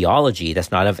cardiology that's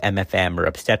not of MFM or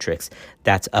obstetrics,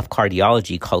 that's of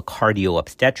cardiology called cardio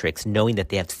obstetrics, knowing that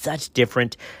they have such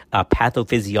different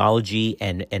pathophysiology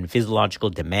and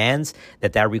physiological demands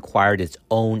that required its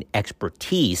own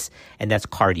expertise, and that's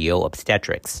cardio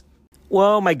obstetrics.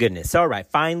 Well, my goodness. All right.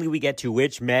 Finally, we get to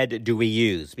which med do we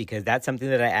use? Because that's something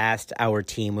that I asked our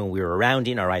team when we were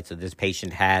rounding. All right. So this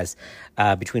patient has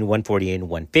between 140 and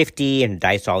 150, and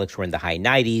diastolics were in the high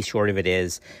 90s. Short of it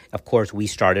is, of course, we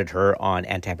started her on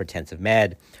antihypertensive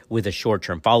med with a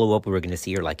short-term follow-up. We were going to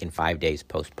see her like in 5 days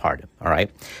postpartum. All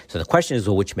right. So the question is,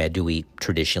 well, which med do we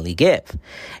traditionally give?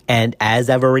 And as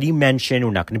I've already mentioned,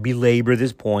 we're not going to belabor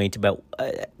this point, but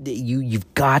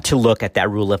you've got to look at that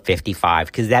rule of 55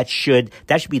 because that should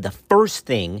be the first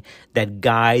thing that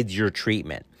guides your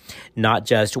treatment. Not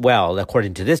just, well,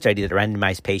 according to this study that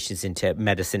randomized patients into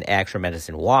medicine X or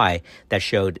medicine Y that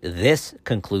showed this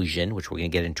conclusion, which we're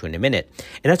going to get into in a minute.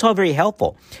 And that's all very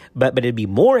helpful. But it'd be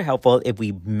more helpful if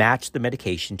we match the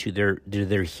medication to their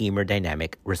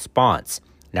hemodynamic response.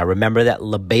 Now, remember that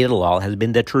labetalol has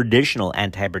been the traditional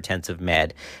antihypertensive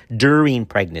med during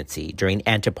pregnancy, during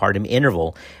antepartum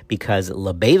interval, because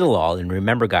labetalol, and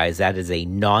remember, guys, that is a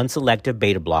non-selective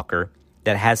beta blocker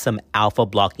that has some alpha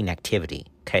blocking activity,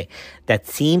 okay, that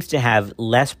seems to have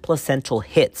less placental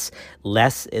hits,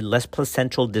 less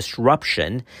placental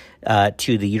disruption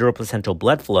to the uteroplacental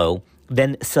blood flow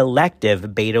than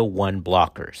selective beta-1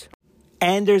 blockers.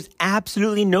 And there's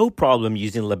absolutely no problem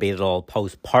using labetalol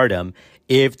postpartum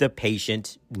if the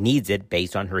patient needs it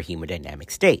based on her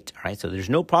hemodynamic state. All right, so there's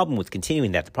no problem with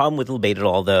continuing that. The problem with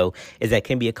labetalol, though, is that it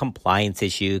can be a compliance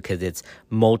issue because it's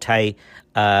multi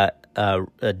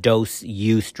dose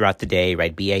use throughout the day,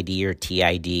 right? BID or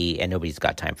TID, and nobody's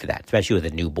got time for that, especially with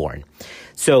a newborn.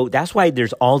 So that's why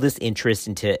there's all this interest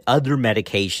into other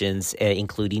medications,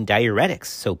 including diuretics.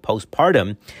 So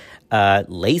postpartum,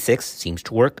 Lasix seems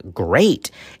to work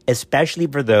great, especially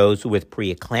for those with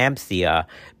preeclampsia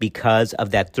because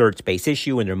of that third space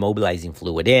issue when they're mobilizing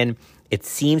fluid in. It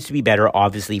seems to be better,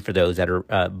 obviously, for those that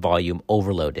are volume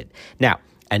overloaded. Now,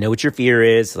 I know what your fear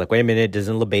is. Like, wait a minute,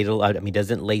 doesn't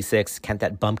Lasix, can't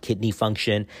that bump kidney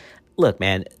function? Look,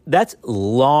 man, that's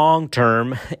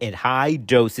long-term at high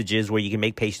dosages where you can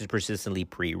make patients persistently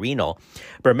pre-renal.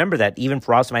 But remember that even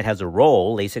furosemide has a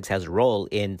role, Lasix has a role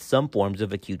in some forms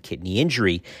of acute kidney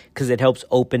injury because it helps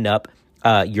open up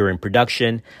urine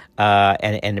production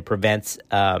and it prevents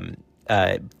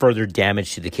further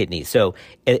damage to the kidney. So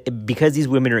because these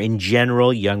women are in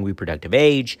general young reproductive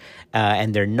age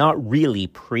and they're not really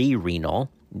pre-renal,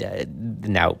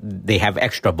 now they have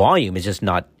extra volume, it's just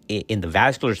not in the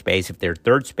vascular space if they're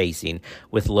third spacing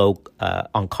with low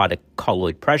oncotic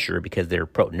colloid pressure because they're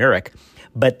proteinuric,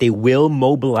 but they will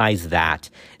mobilize that.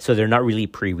 So they're not really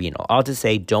pre-renal. I'll just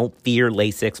say don't fear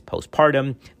Lasix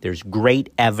postpartum. There's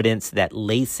great evidence that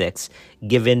Lasix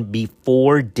given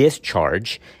before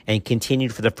discharge and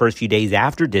continued for the first few days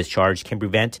after discharge can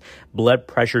prevent blood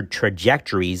pressure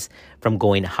trajectories from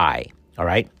going high. All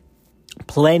right.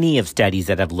 Plenty of studies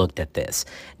that have looked at this.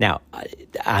 Now,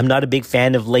 I'm not a big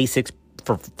fan of Lasix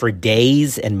for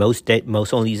days, and most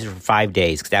only use it for 5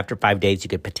 days, because after 5 days, you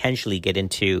could potentially get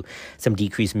into some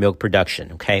decreased milk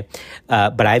production, okay?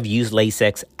 But I've used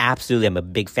Lasix. Absolutely, I'm a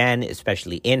big fan,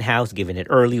 especially in-house, giving it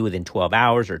early within 12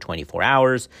 hours or 24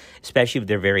 hours, especially if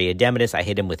they're very edematous. I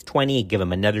hit them with 20, give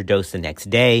them another dose the next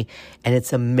day, and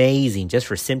it's amazing just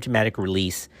for symptomatic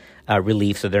relief,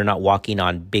 so they're not walking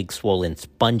on big swollen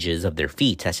sponges of their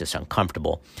feet. That's just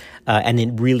uncomfortable. And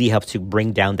it really helps to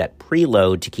bring down that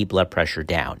preload to keep blood pressure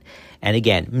down. And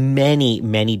again,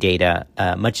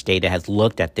 much data has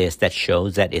looked at this that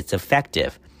shows that it's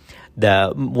effective.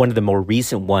 One of the more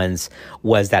recent ones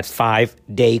was that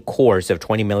 5-day course of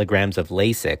 20 milligrams of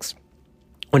Lasix.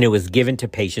 When it was given to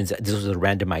patients, this was a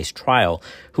randomized trial,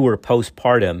 who were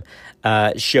postpartum,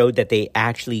 showed that they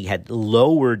actually had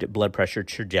lowered blood pressure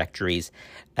trajectories,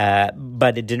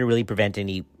 but it didn't really prevent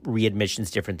any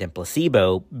readmissions different than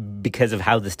placebo because of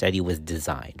how the study was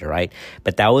designed, all right?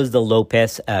 But that was the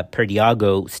Lopez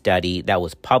Perdiago study that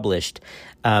was published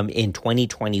in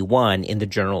 2021 in the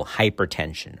journal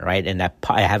Hypertension, right? And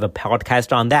I have a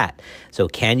podcast on that. So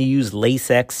can you use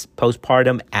Lasix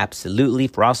postpartum? Absolutely.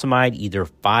 Furosemide, either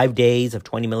 5 days of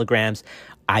 20 milligrams.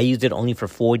 I used it only for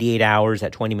 48 hours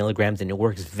at 20 milligrams, and it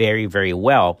works very, very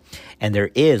well. And there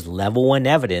is level 1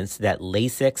 evidence that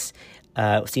Lasix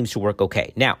seems to work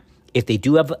okay. Now, if they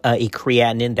do have a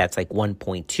creatinine that's like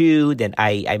 1.2, then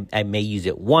I may use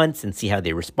it once and see how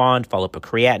they respond, follow up a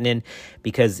creatinine,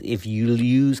 because if you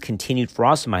use continued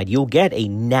furosemide, you'll get a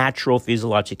natural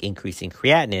physiologic increase in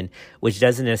creatinine, which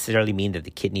doesn't necessarily mean that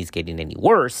the kidney is getting any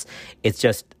worse. It's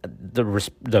just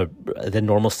the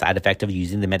normal side effect of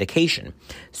using the medication.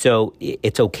 So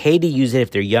it's okay to use it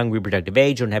if they're young, reproductive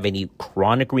age, don't have any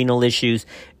chronic renal issues,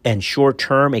 and short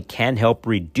term, it can help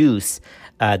reduce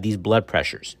these blood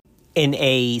pressures. In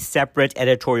a separate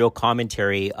editorial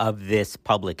commentary of this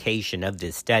publication, of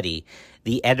this study,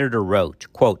 the editor wrote,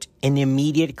 quote, "An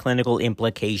immediate clinical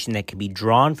implication that can be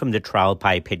drawn from the trial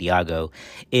by Perdiago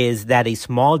is that a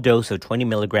small dose of 20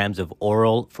 milligrams of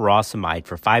oral furosemide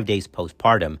for 5 days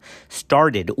postpartum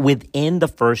started within the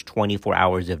first 24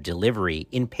 hours of delivery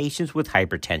in patients with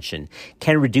hypertension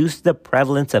can reduce the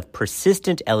prevalence of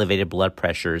persistent elevated blood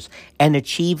pressures and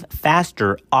achieve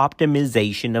faster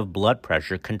optimization of blood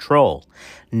pressure control.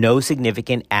 No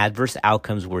significant adverse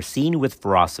outcomes were seen with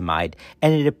furosemide,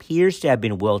 and it appears to have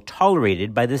been well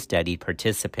tolerated by the studied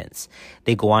participants."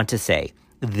 They go on to say,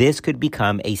 "This could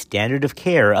become a standard of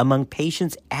care among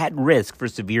patients at risk for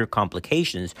severe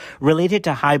complications related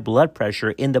to high blood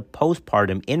pressure in the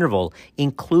postpartum interval,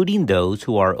 including those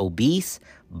who are obese,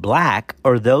 Black,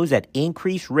 or those at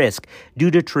increased risk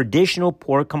due to traditional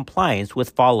poor compliance with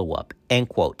follow-up," end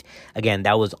quote. Again,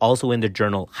 that was also in the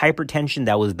journal Hypertension.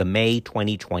 That was the May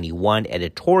 2021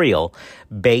 editorial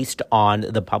based on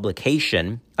the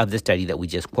publication of the study that we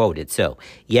just quoted. So,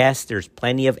 yes, there's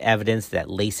plenty of evidence that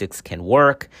Lasix can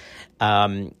work.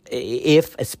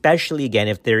 Especially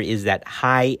if there is that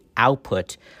high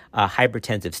output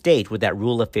hypertensive state where that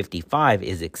rule of 55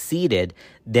 is exceeded,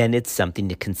 then it's something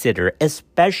to consider,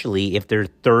 especially if they're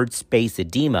third space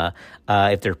edema,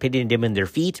 if they're pitting edema in their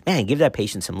feet. Man, give that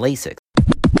patient some Lasix.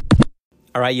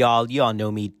 All right, y'all. You all know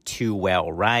me too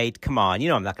well, right? Come on. You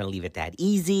know I'm not going to leave it that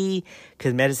easy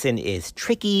because medicine is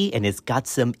tricky and it's got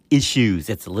some issues.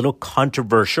 It's a little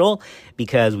controversial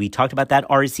because we talked about that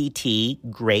RCT.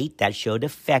 Great. That showed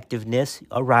effectiveness.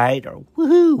 All right. Or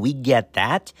woohoo. We get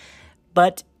that.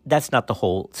 But that's not the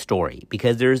whole story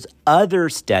because there's other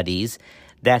studies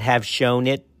that have shown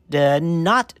it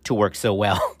not to work so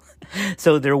well.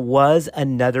 So there was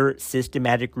another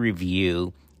systematic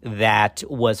review that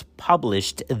was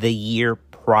published the year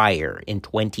prior in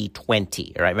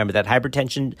 2020. All right, remember that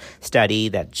hypertension study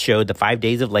that showed the 5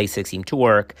 days of Lasix seemed to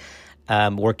work.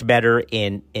 worked better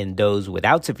in those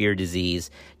without severe disease,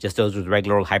 just those with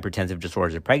regular hypertensive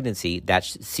disorders of pregnancy. That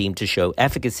seemed to show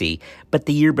efficacy. But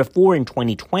the year before, in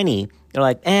 2020, they're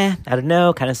like, I don't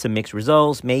know, kind of some mixed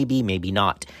results, maybe, maybe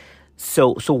not.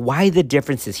 So why the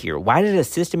differences here? Why did a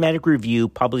systematic review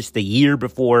published the year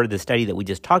before the study that we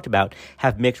just talked about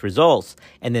have mixed results?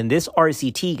 And then this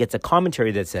RCT gets a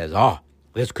commentary that says,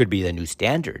 this could be the new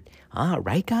standard.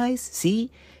 Right, guys? See?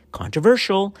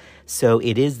 Controversial. So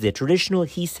it is the traditional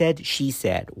he said, she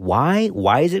said. Why?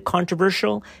 Why is it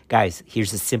controversial? Guys,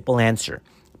 here's a simple answer.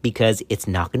 Because it's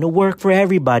not going to work for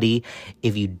everybody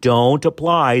if you don't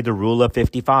apply the rule of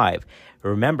 55.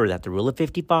 Remember that the rule of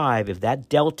 55, if that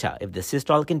delta, if the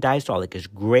systolic and diastolic is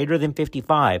greater than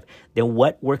 55, then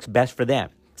what works best for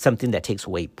them? Something that takes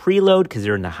away preload because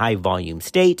they're in a high volume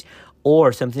state,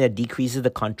 or something that decreases the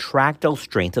contractile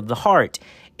strength of the heart,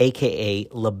 aka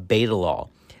labetalol.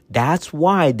 That's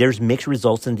why there's mixed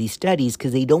results in these studies,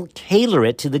 because they don't tailor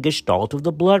it to the gestalt of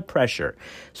the blood pressure.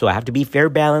 So I have to be fair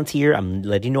balance here. I'm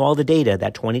letting you know all the data.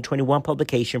 That 2021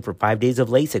 publication for 5 days of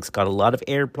Lasix got a lot of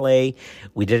airplay.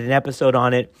 We did an episode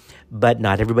on it, but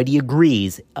not everybody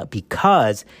agrees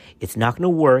because it's not going to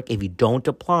work if you don't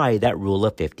apply that rule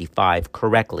of 55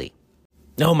 correctly.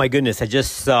 Oh my goodness, I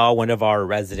just saw one of our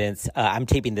residents. I'm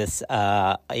taping this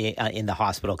in the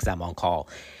hospital because I'm on call.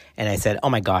 And I said, oh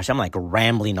my gosh, I'm like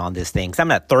rambling on this thing. So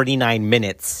I'm at 39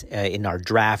 minutes in our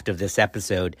draft of this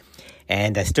episode,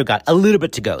 and I still got a little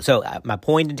bit to go. So my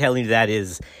point in telling you that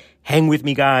is, hang with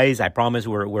me, guys. I promise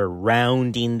we're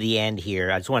rounding the end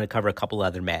here. I just want to cover a couple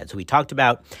other meds. So we talked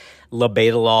about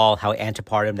labetalol, how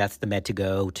antepartum, that's the med to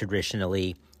go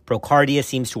traditionally. Procardia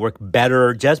seems to work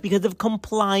better just because of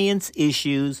compliance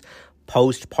issues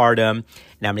postpartum.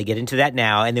 Now I'm going to get into that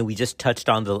now. And then we just touched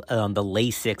on the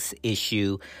Lasix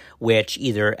issue, which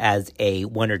either as a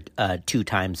 1 or 2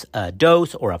 times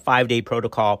dose or a 5-day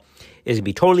protocol is going to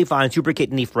be totally fine, super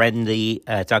kidney friendly.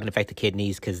 It's not going to affect the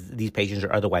kidneys because these patients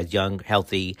are otherwise young,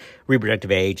 healthy,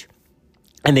 reproductive age,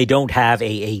 and they don't have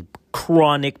a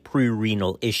chronic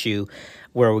pre-renal issue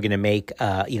where we're going to make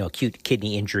acute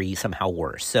kidney injury somehow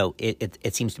worse. So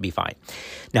it seems to be fine.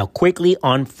 Now, quickly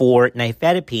on for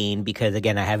nifedipine, because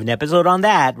again, I have an episode on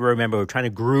that. Remember, we're trying to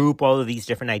group all of these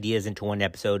different ideas into one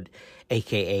episode,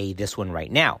 aka this one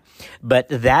right now. But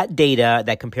that data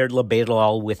that compared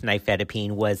labetalol with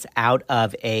nifedipine was out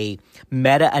of a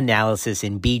meta-analysis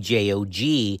in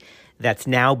BJOG that's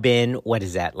now been,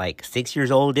 6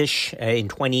 years oldish in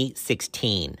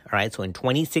 2016. All right, so in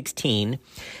 2016,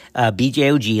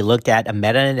 BJOG looked at a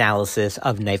meta-analysis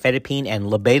of nifedipine and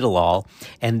labetalol,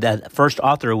 and the first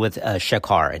author was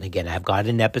Shekhar. And again, I've got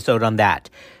an episode on that.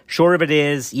 Short of it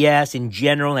is, yes, in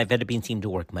general, nifedipine seemed to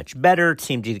work much better. It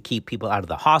seemed to keep people out of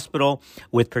the hospital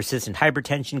with persistent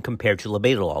hypertension compared to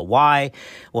labetalol. Why?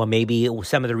 Well, maybe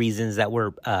some of the reasons that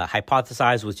were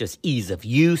hypothesized was just ease of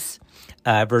use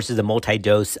versus a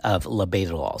multi-dose of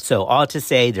labetalol. So all to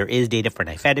say, there is data for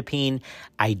nifedipine.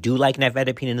 I do like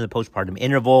nifedipine in the postpartum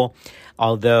interval,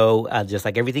 although just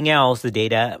like everything else, the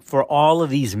data for all of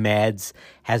these meds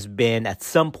has been at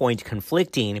some point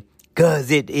conflicting,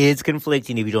 because it is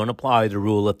conflicting if you don't apply the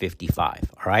rule of 55,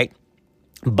 all right?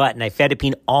 But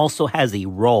nifedipine also has a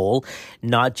role,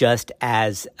 not just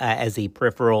as a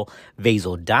peripheral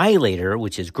vasodilator,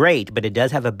 which is great, but it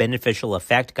does have a beneficial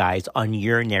effect, guys, on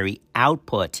urinary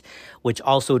output, which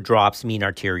also drops mean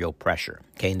arterial pressure.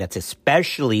 Okay, and that's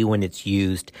especially when it's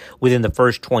used within the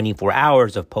first 24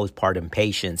 hours of postpartum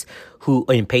patients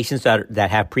that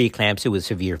have preeclampsia with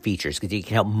severe features, because you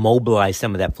can help mobilize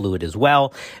some of that fluid as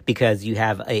well, because you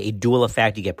have a dual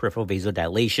effect. You get peripheral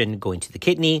vasodilation going to the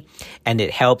kidney, and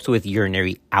it helps with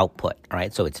urinary output. All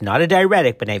right, so it's not a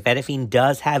diuretic, but nifedipine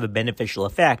does have a beneficial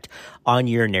effect on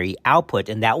urinary output,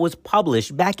 and that was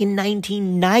published back in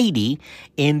 1990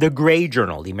 in the Gray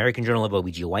Journal, the American Journal of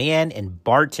OBGYN, and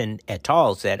Barton et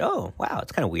al. Said, oh, wow,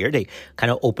 it's kind of weird. They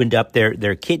kind of opened up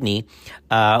their kidney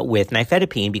with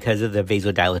nifedipine because of the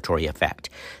vasodilatory effect.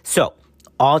 So,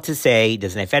 all to say,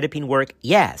 does nifedipine work?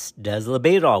 Yes. Does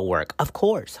labetalol work? Of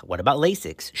course. What about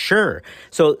Lasix? Sure.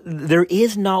 So, there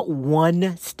is not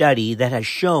one study that has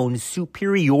shown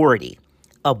superiority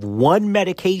of one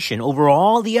medication over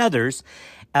all the others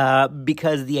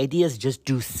because the idea is just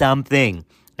do something.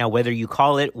 Now, whether you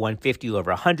call it 150 over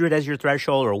 100 as your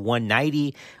threshold or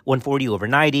 140 over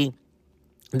 90,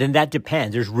 then that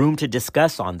depends. There's room to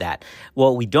discuss on that.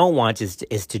 What we don't want is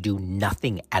to do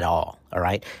nothing at all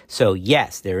right? So,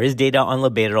 yes, there is data on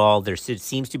labetalol. There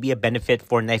seems to be a benefit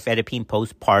for nifedipine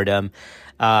postpartum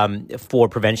for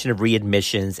prevention of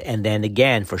readmissions. And then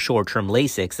again, for short-term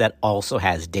Lasix, that also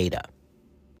has data.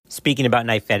 Speaking about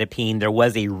nifedipine, there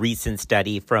was a recent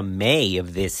study from May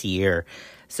of this year.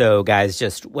 So guys,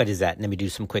 just what is that? Let me do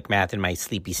some quick math in my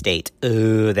sleepy state.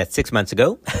 That's 6 months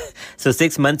ago. So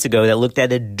 6 months ago, that looked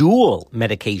at a dual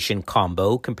medication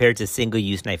combo compared to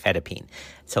single-use nifedipine.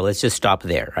 So let's just stop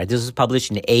there. All right, this was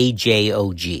published in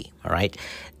ACOG. All right,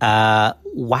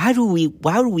 why do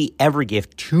we ever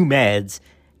give two meds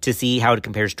to see how it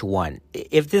compares to one?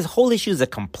 If this whole issue is a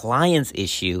compliance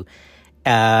issue,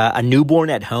 a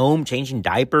newborn at home, changing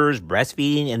diapers,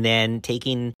 breastfeeding, and then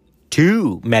taking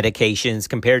two medications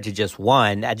compared to just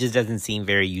one, that just doesn't seem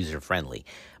very user-friendly.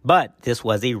 But this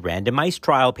was a randomized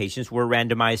trial. Patients were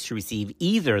randomized to receive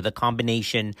either the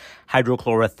combination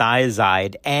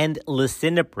hydrochlorothiazide and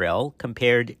lisinopril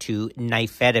compared to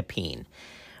nifedipine.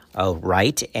 Oh,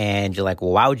 right. And you're like,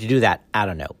 well, why would you do that? I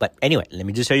don't know. But anyway, let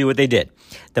me just show you what they did.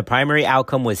 The primary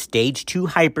outcome was stage 2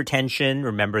 hypertension.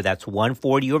 Remember, that's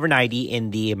 140/90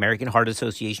 in the American Heart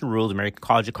Association rules, American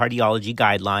College of Cardiology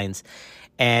guidelines,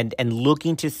 and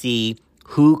looking to see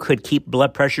who could keep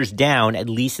blood pressures down, at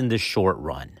least in the short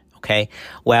run. Okay.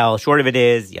 Well, short of it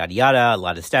is, yada, yada, a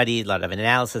lot of studies, a lot of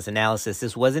analysis.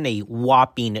 This wasn't a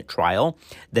whopping trial.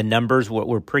 The numbers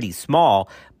were pretty small,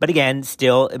 but again,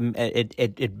 still,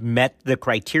 it met the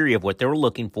criteria of what they were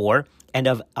looking for. And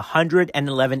of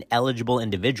 111 eligible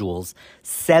individuals,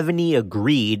 70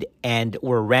 agreed and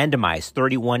were randomized,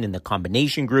 31 in the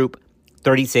combination group,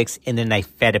 36 in the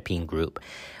nifedipine group.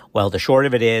 Well, the short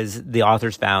of it is the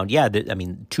authors found,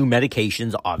 two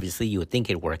medications, obviously you would think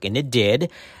it'd work, and it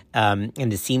did. And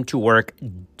it seemed to work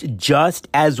just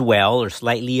as well or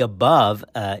slightly above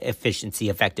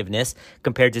effectiveness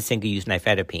compared to single-use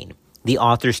nifedipine. The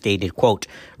author stated, quote,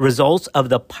 results of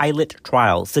the pilot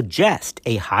trial suggest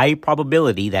a high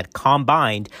probability that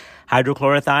combined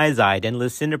hydrochlorothiazide and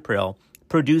lisinopril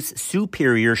produce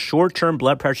superior short-term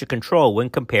blood pressure control when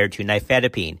compared to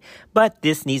nifedipine, but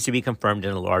this needs to be confirmed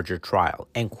in a larger trial,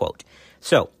 end quote.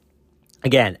 So,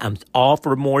 again, I'm all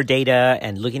for more data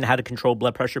and looking at how to control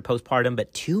blood pressure postpartum,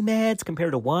 but two meds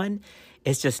compared to one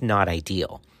is just not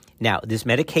ideal. Now, this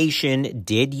medication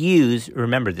did use,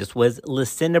 remember, this was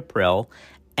lisinopril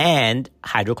and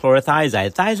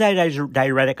hydrochlorothiazide. Thiazide is a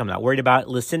diuretic, I'm not worried about.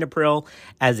 Lisinopril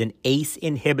as an ACE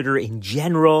inhibitor in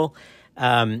general,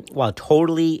 while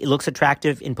totally it looks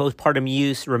attractive in postpartum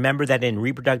use, remember that in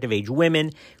reproductive age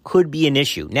women could be an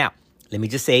issue. Now, let me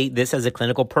just say this as a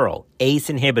clinical pearl. ACE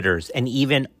inhibitors and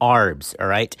even ARBs, all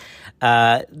right?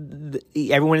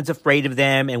 Everyone is afraid of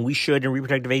them, and we should in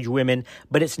reproductive age women,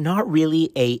 but it's not really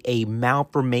a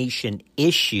malformation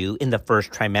issue in the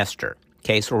first trimester.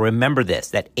 Okay, so remember this,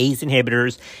 that ACE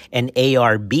inhibitors and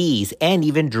ARBs and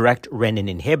even direct renin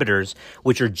inhibitors,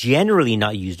 which are generally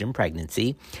not used in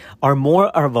pregnancy, are more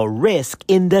of a risk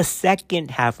in the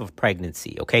second half of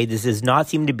pregnancy. Okay, this does not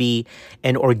seem to be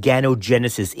an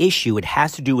organogenesis issue. It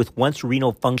has to do with once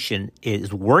renal function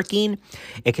is working,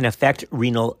 it can affect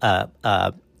renal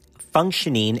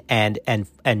functioning and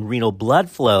renal blood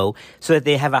flow so that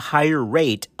they have a higher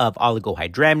rate of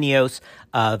oligohydramnios,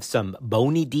 of some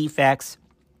bony defects.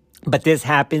 But this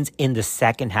happens in the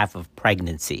second half of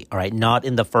pregnancy, all right, not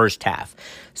in the first half.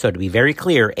 So to be very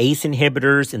clear, ACE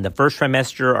inhibitors in the first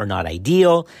trimester are not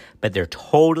ideal, but they're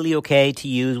totally okay to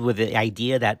use with the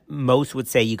idea that most would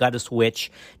say you got to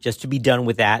switch just to be done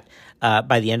with that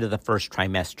by the end of the first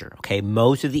trimester, okay?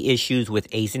 Most of the issues with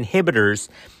ACE inhibitors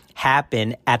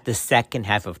happen at the second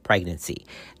half of pregnancy.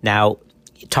 Now,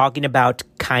 talking about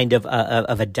kind of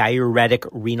a diuretic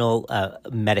renal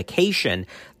medication,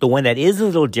 the one that is a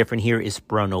little different here is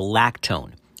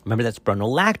spironolactone. Remember that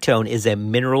spironolactone is a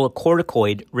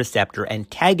mineralocorticoid receptor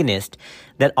antagonist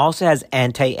that also has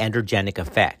anti-androgenic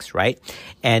effects, right?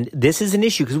 And this is an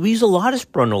issue because we use a lot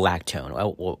of spironolactone.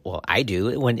 Well, I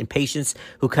do when in patients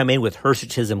who come in with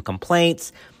hirsutism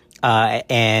complaints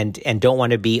and don't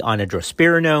want to be on a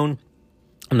drospirenone.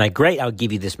 I'm like, great, I'll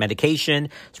give you this medication,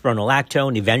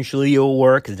 spironolactone. Eventually it'll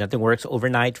work because nothing works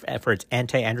overnight for its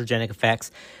anti-androgenic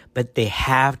effects. But they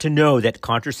have to know that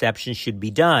contraception should be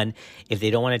done. If they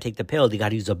don't want to take the pill, they got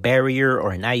to use a barrier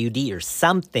or an IUD or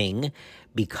something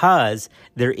because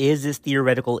there is this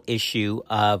theoretical issue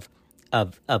of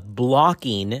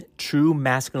blocking true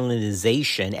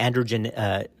masculinization, androgen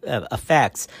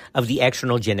effects of the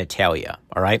external genitalia,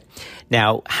 all right?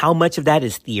 Now, how much of that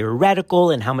is theoretical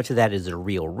and how much of that is a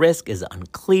real risk is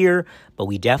unclear, but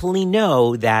we definitely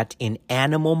know that in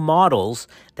animal models,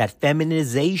 that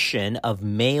feminization of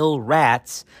male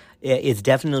rats is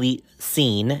definitely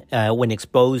seen when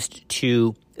exposed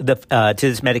to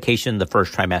this medication in the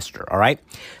first trimester, all right?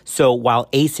 So while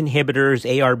ACE inhibitors,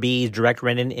 ARBs, direct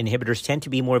renin inhibitors tend to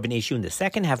be more of an issue in the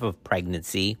second half of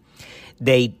pregnancy,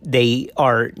 they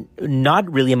are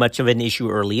not really much of an issue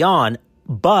early on,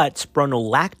 but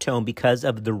spironolactone, because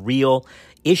of the real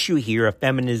issue here of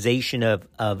feminization of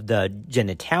the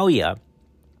genitalia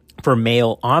for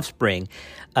male offspring,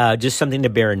 just something to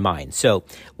bear in mind. So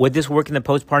would this work in the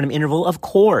postpartum interval? Of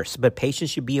course, but patients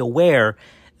should be aware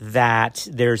that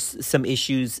there's some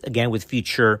issues, again, with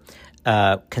future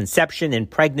conception and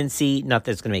pregnancy. Not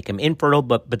that it's going to make them infertile,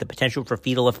 but the potential for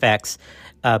fetal effects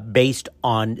based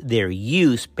on their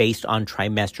use, based on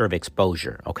trimester of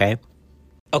exposure, okay?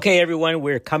 Okay, everyone,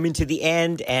 we're coming to the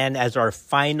end, and as our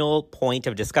final point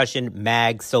of discussion,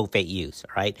 mag sulfate use,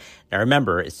 all right? Now,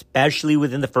 remember, especially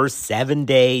within the first 7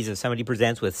 days, if somebody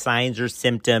presents with signs or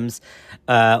symptoms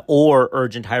or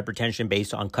urgent hypertension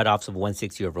based on cutoffs of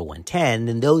 160 over 110,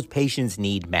 then those patients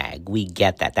need mag. We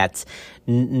get that. That's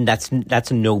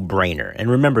a no-brainer.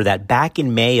 And remember that back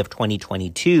in May of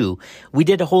 2022, we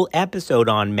did a whole episode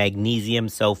on magnesium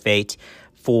sulfate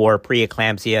for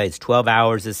preeclampsia. It's 12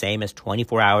 hours, the same as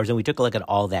 24 hours. And we took a look at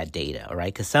all that data, all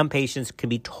right? Because some patients can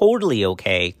be totally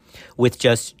okay with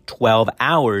just 12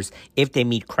 hours if they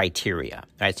meet criteria,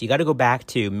 all right? So you got to go back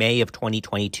to May of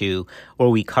 2022 where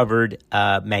we covered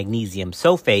magnesium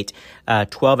sulfate,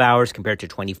 12 hours compared to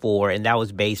 24. And that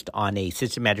was based on a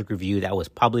systematic review that was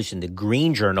published in the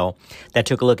Green Journal that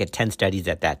took a look at 10 studies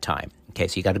at that time. Okay,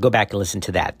 so you got to go back and listen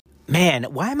to that. Man,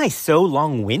 why am I so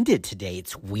long-winded today?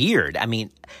 It's weird. I mean,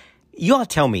 you all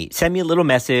tell me, send me a little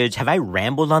message. Have I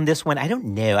rambled on this one? I don't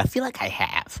know. I feel like I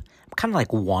have. I'm kind of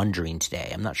like wandering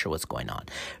today. I'm not sure what's going on.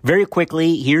 Very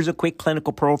quickly, here's a quick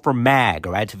clinical pearl for MAG,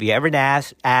 all right? So if you ever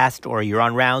asked or you're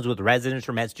on rounds with residents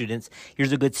or med students,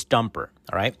 here's a good stumper,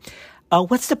 all right?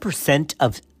 What's the percent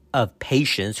of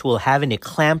patients who will have an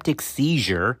eclamptic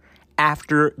seizure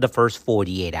after the first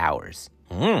 48 hours?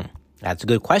 That's a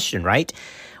good question, right?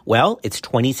 Well, it's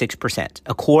 26%.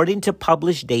 According to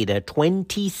published data,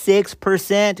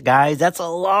 26%, guys, that's a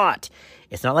lot.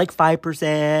 It's not like 5%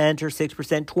 or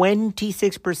 6%,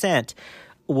 26%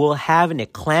 will have an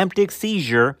eclamptic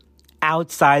seizure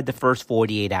outside the first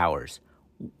 48 hours.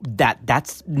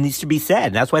 That needs to be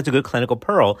said. That's why it's a good clinical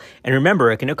pearl. And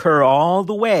remember, it can occur all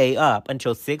the way up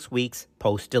until 6 weeks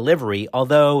post-delivery,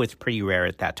 although it's pretty rare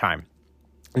at that time.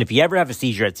 And if you ever have a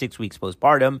seizure at 6 weeks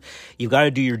postpartum, you've got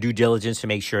to do your due diligence to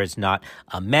make sure it's not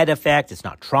a med effect, it's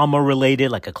not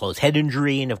trauma-related, like a closed head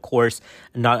injury, and of course,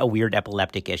 not a weird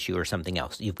epileptic issue or something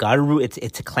else. You've got to, it's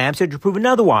eclampsia to proven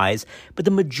otherwise, but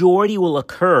the majority will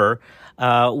occur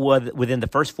within the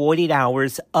first 48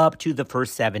 hours up to the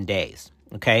first 7 days,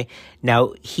 okay?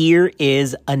 Now, here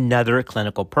is another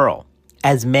clinical pearl.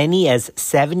 As many as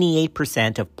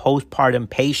 78% of postpartum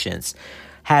patients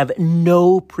have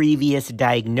no previous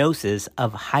diagnosis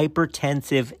of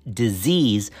hypertensive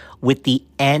disease with the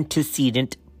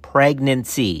antecedent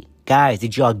pregnancy. Guys,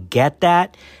 did y'all get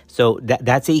that? So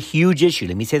that's a huge issue.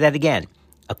 Let me say that again.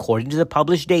 According to the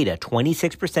published data,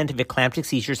 26% of eclamptic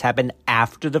seizures happen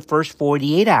after the first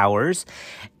 48 hours,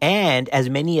 and as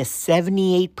many as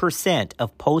 78%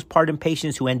 of postpartum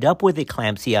patients who end up with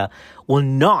eclampsia will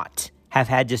not have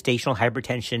had gestational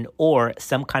hypertension or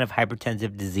some kind of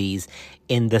hypertensive disease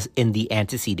in the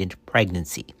antecedent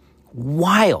pregnancy.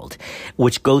 Wild,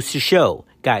 which goes to show,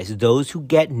 guys, those who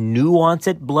get new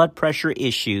onset blood pressure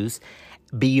issues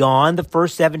beyond the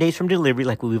first 7 days from delivery,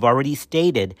 like we've already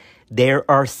stated, they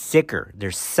are sicker.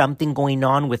 There's something going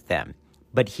on with them.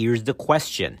 But here's the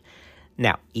question.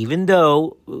 Now, even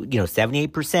though,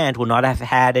 78% will not have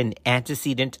had an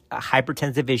antecedent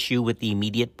hypertensive issue with the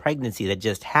immediate pregnancy that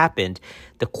just happened,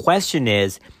 the question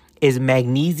is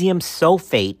magnesium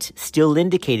sulfate still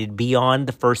indicated beyond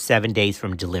the first 7 days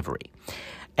from delivery?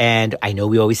 And I know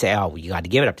we always say, you got to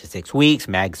give it up to 6 weeks.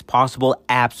 MAG's possible.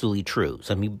 Absolutely true.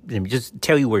 So let me just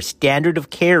tell you where standard of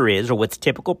care is or what's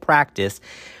typical practice,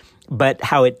 but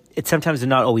how it sometimes is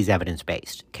not always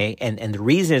evidence-based, okay? And the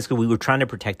reason is because we were trying to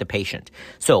protect the patient.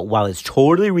 So while it's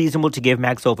totally reasonable to give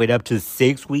mag sulfate up to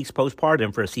 6 weeks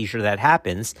postpartum for a seizure that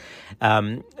happens,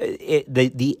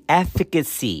 the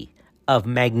efficacy of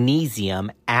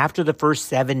magnesium after the first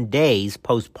 7 days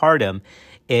postpartum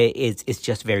it's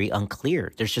just very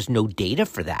unclear. There's just no data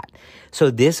for that. So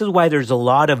this is why there's a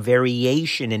lot of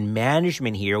variation in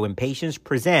management here when patients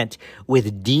present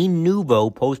with de novo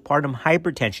postpartum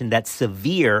hypertension that's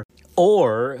severe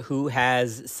or who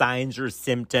has signs or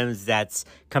symptoms that's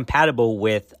compatible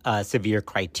with severe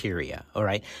criteria, all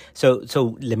right? So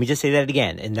let me just say that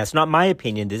again, and that's not my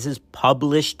opinion. This is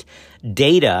published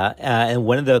data, and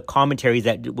one of the commentaries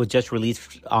that was just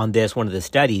released on this, one of the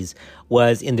studies,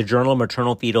 was in the Journal of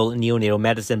Maternal Fetal and Neonatal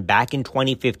Medicine back in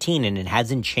 2015, and it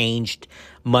hasn't changed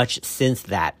much since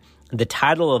that. The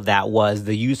title of that was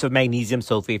The Use of Magnesium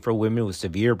Sulfate for Women with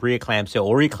Severe Preeclampsia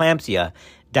or Eclampsia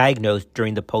Diagnosed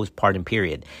During the Postpartum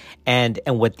Period. And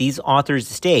what these authors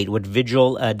state, what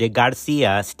Vigil de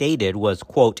Garcia stated was,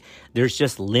 quote, there's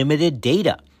just limited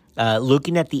data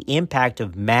looking at the impact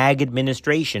of MAG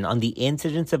administration on the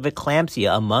incidence of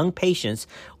eclampsia among patients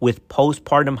with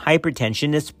postpartum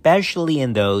hypertension, especially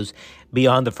in those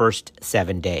beyond the first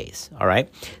 7 days, all right?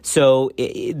 So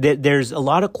there's a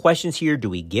lot of questions here. Do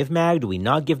we give MAG? Do we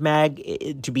not give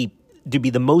MAG? To be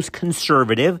the most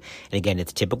conservative, and again,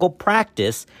 it's typical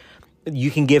practice,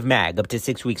 you can give MAG up to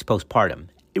 6 weeks postpartum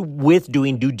with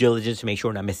doing due diligence to make sure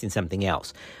we're not missing something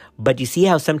else. But you see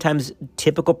how sometimes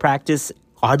typical practice,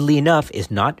 oddly enough,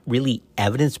 is not really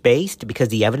evidence-based because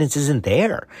the evidence isn't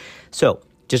there. So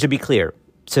just to be clear,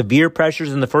 severe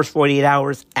pressures in the first 48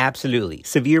 hours, absolutely.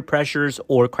 Severe pressures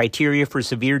or criteria for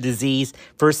severe disease,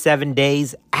 first 7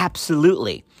 days,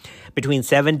 absolutely. Between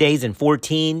 7 days and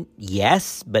 14,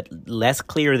 yes, but less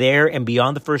clear there. And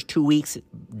beyond the first 2 weeks,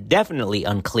 definitely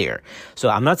unclear. So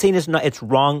I'm not saying it's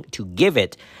wrong to give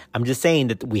it. I'm just saying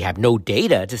that we have no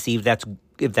data to see if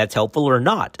that's helpful or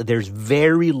not. There's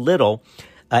very little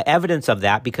evidence of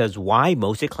that because why?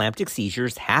 Most eclamptic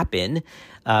seizures happen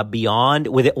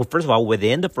first of all,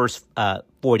 within the first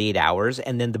 48 hours.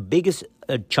 And then the biggest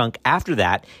chunk after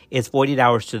that is 48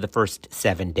 hours to the first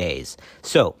 7 days.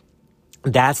 So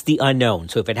that's the unknown.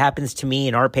 So if it happens to me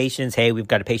and our patients, hey, we've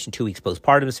got a patient 2 weeks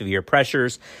postpartum, severe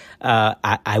pressures,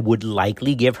 I would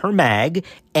likely give her MAG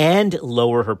and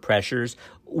lower her pressures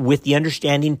with the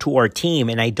understanding to our team,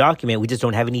 and I document, we just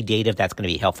don't have any data if that's going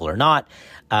to be helpful or not.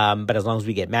 But as long as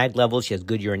we get MAG levels, she has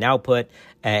good urine output,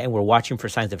 and we're watching for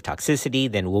signs of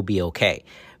toxicity, then we'll be okay.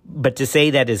 But to say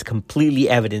that is completely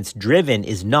evidence-driven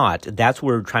is not. That's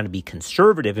where we're trying to be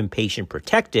conservative and patient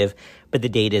protective, but the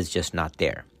data is just not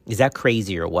there. Is that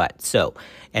crazy or what? So,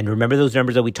 and remember those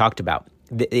numbers that we talked about.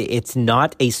 It's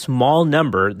not a small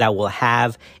number that will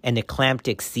have an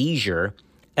eclamptic seizure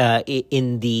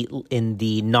in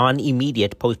the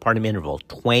non-immediate postpartum interval.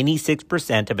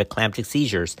 26% of eclamptic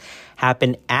seizures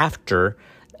happen after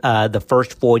the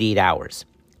first 48 hours.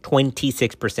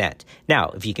 26%. Now,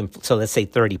 if you can, so let's say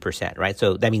 30%, right?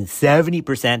 So that means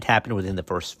 70% happen within the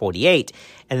first 48,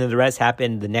 and then the rest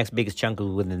happen, the next biggest chunk is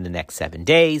within the next 7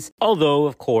 days. Although,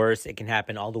 of course, it can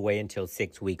happen all the way until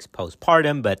 6 weeks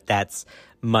postpartum, but that's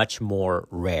much more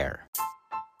rare.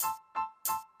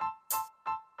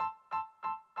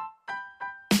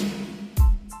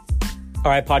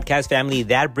 All right, podcast family,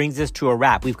 that brings us to a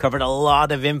wrap. We've covered a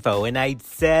lot of info, and I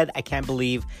said, I can't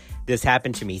believe this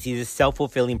happened to me. See, this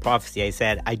self-fulfilling prophecy. I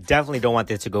said, I definitely don't want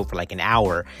this to go for like an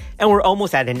hour, and we're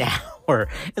almost at an hour.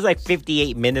 It's like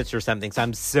 58 minutes or something, so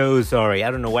I'm so sorry.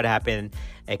 I don't know what happened.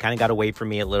 It kind of got away from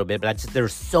me a little bit, but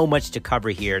there's so much to cover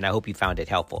here, and I hope you found it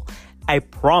helpful. I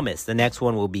promise the next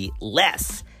one will be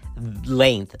less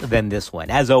length than this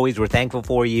one. As always, we're thankful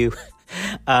for you.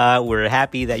 We're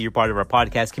happy that you're part of our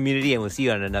podcast community, and we'll see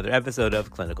you on another episode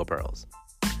of Clinical Pearls.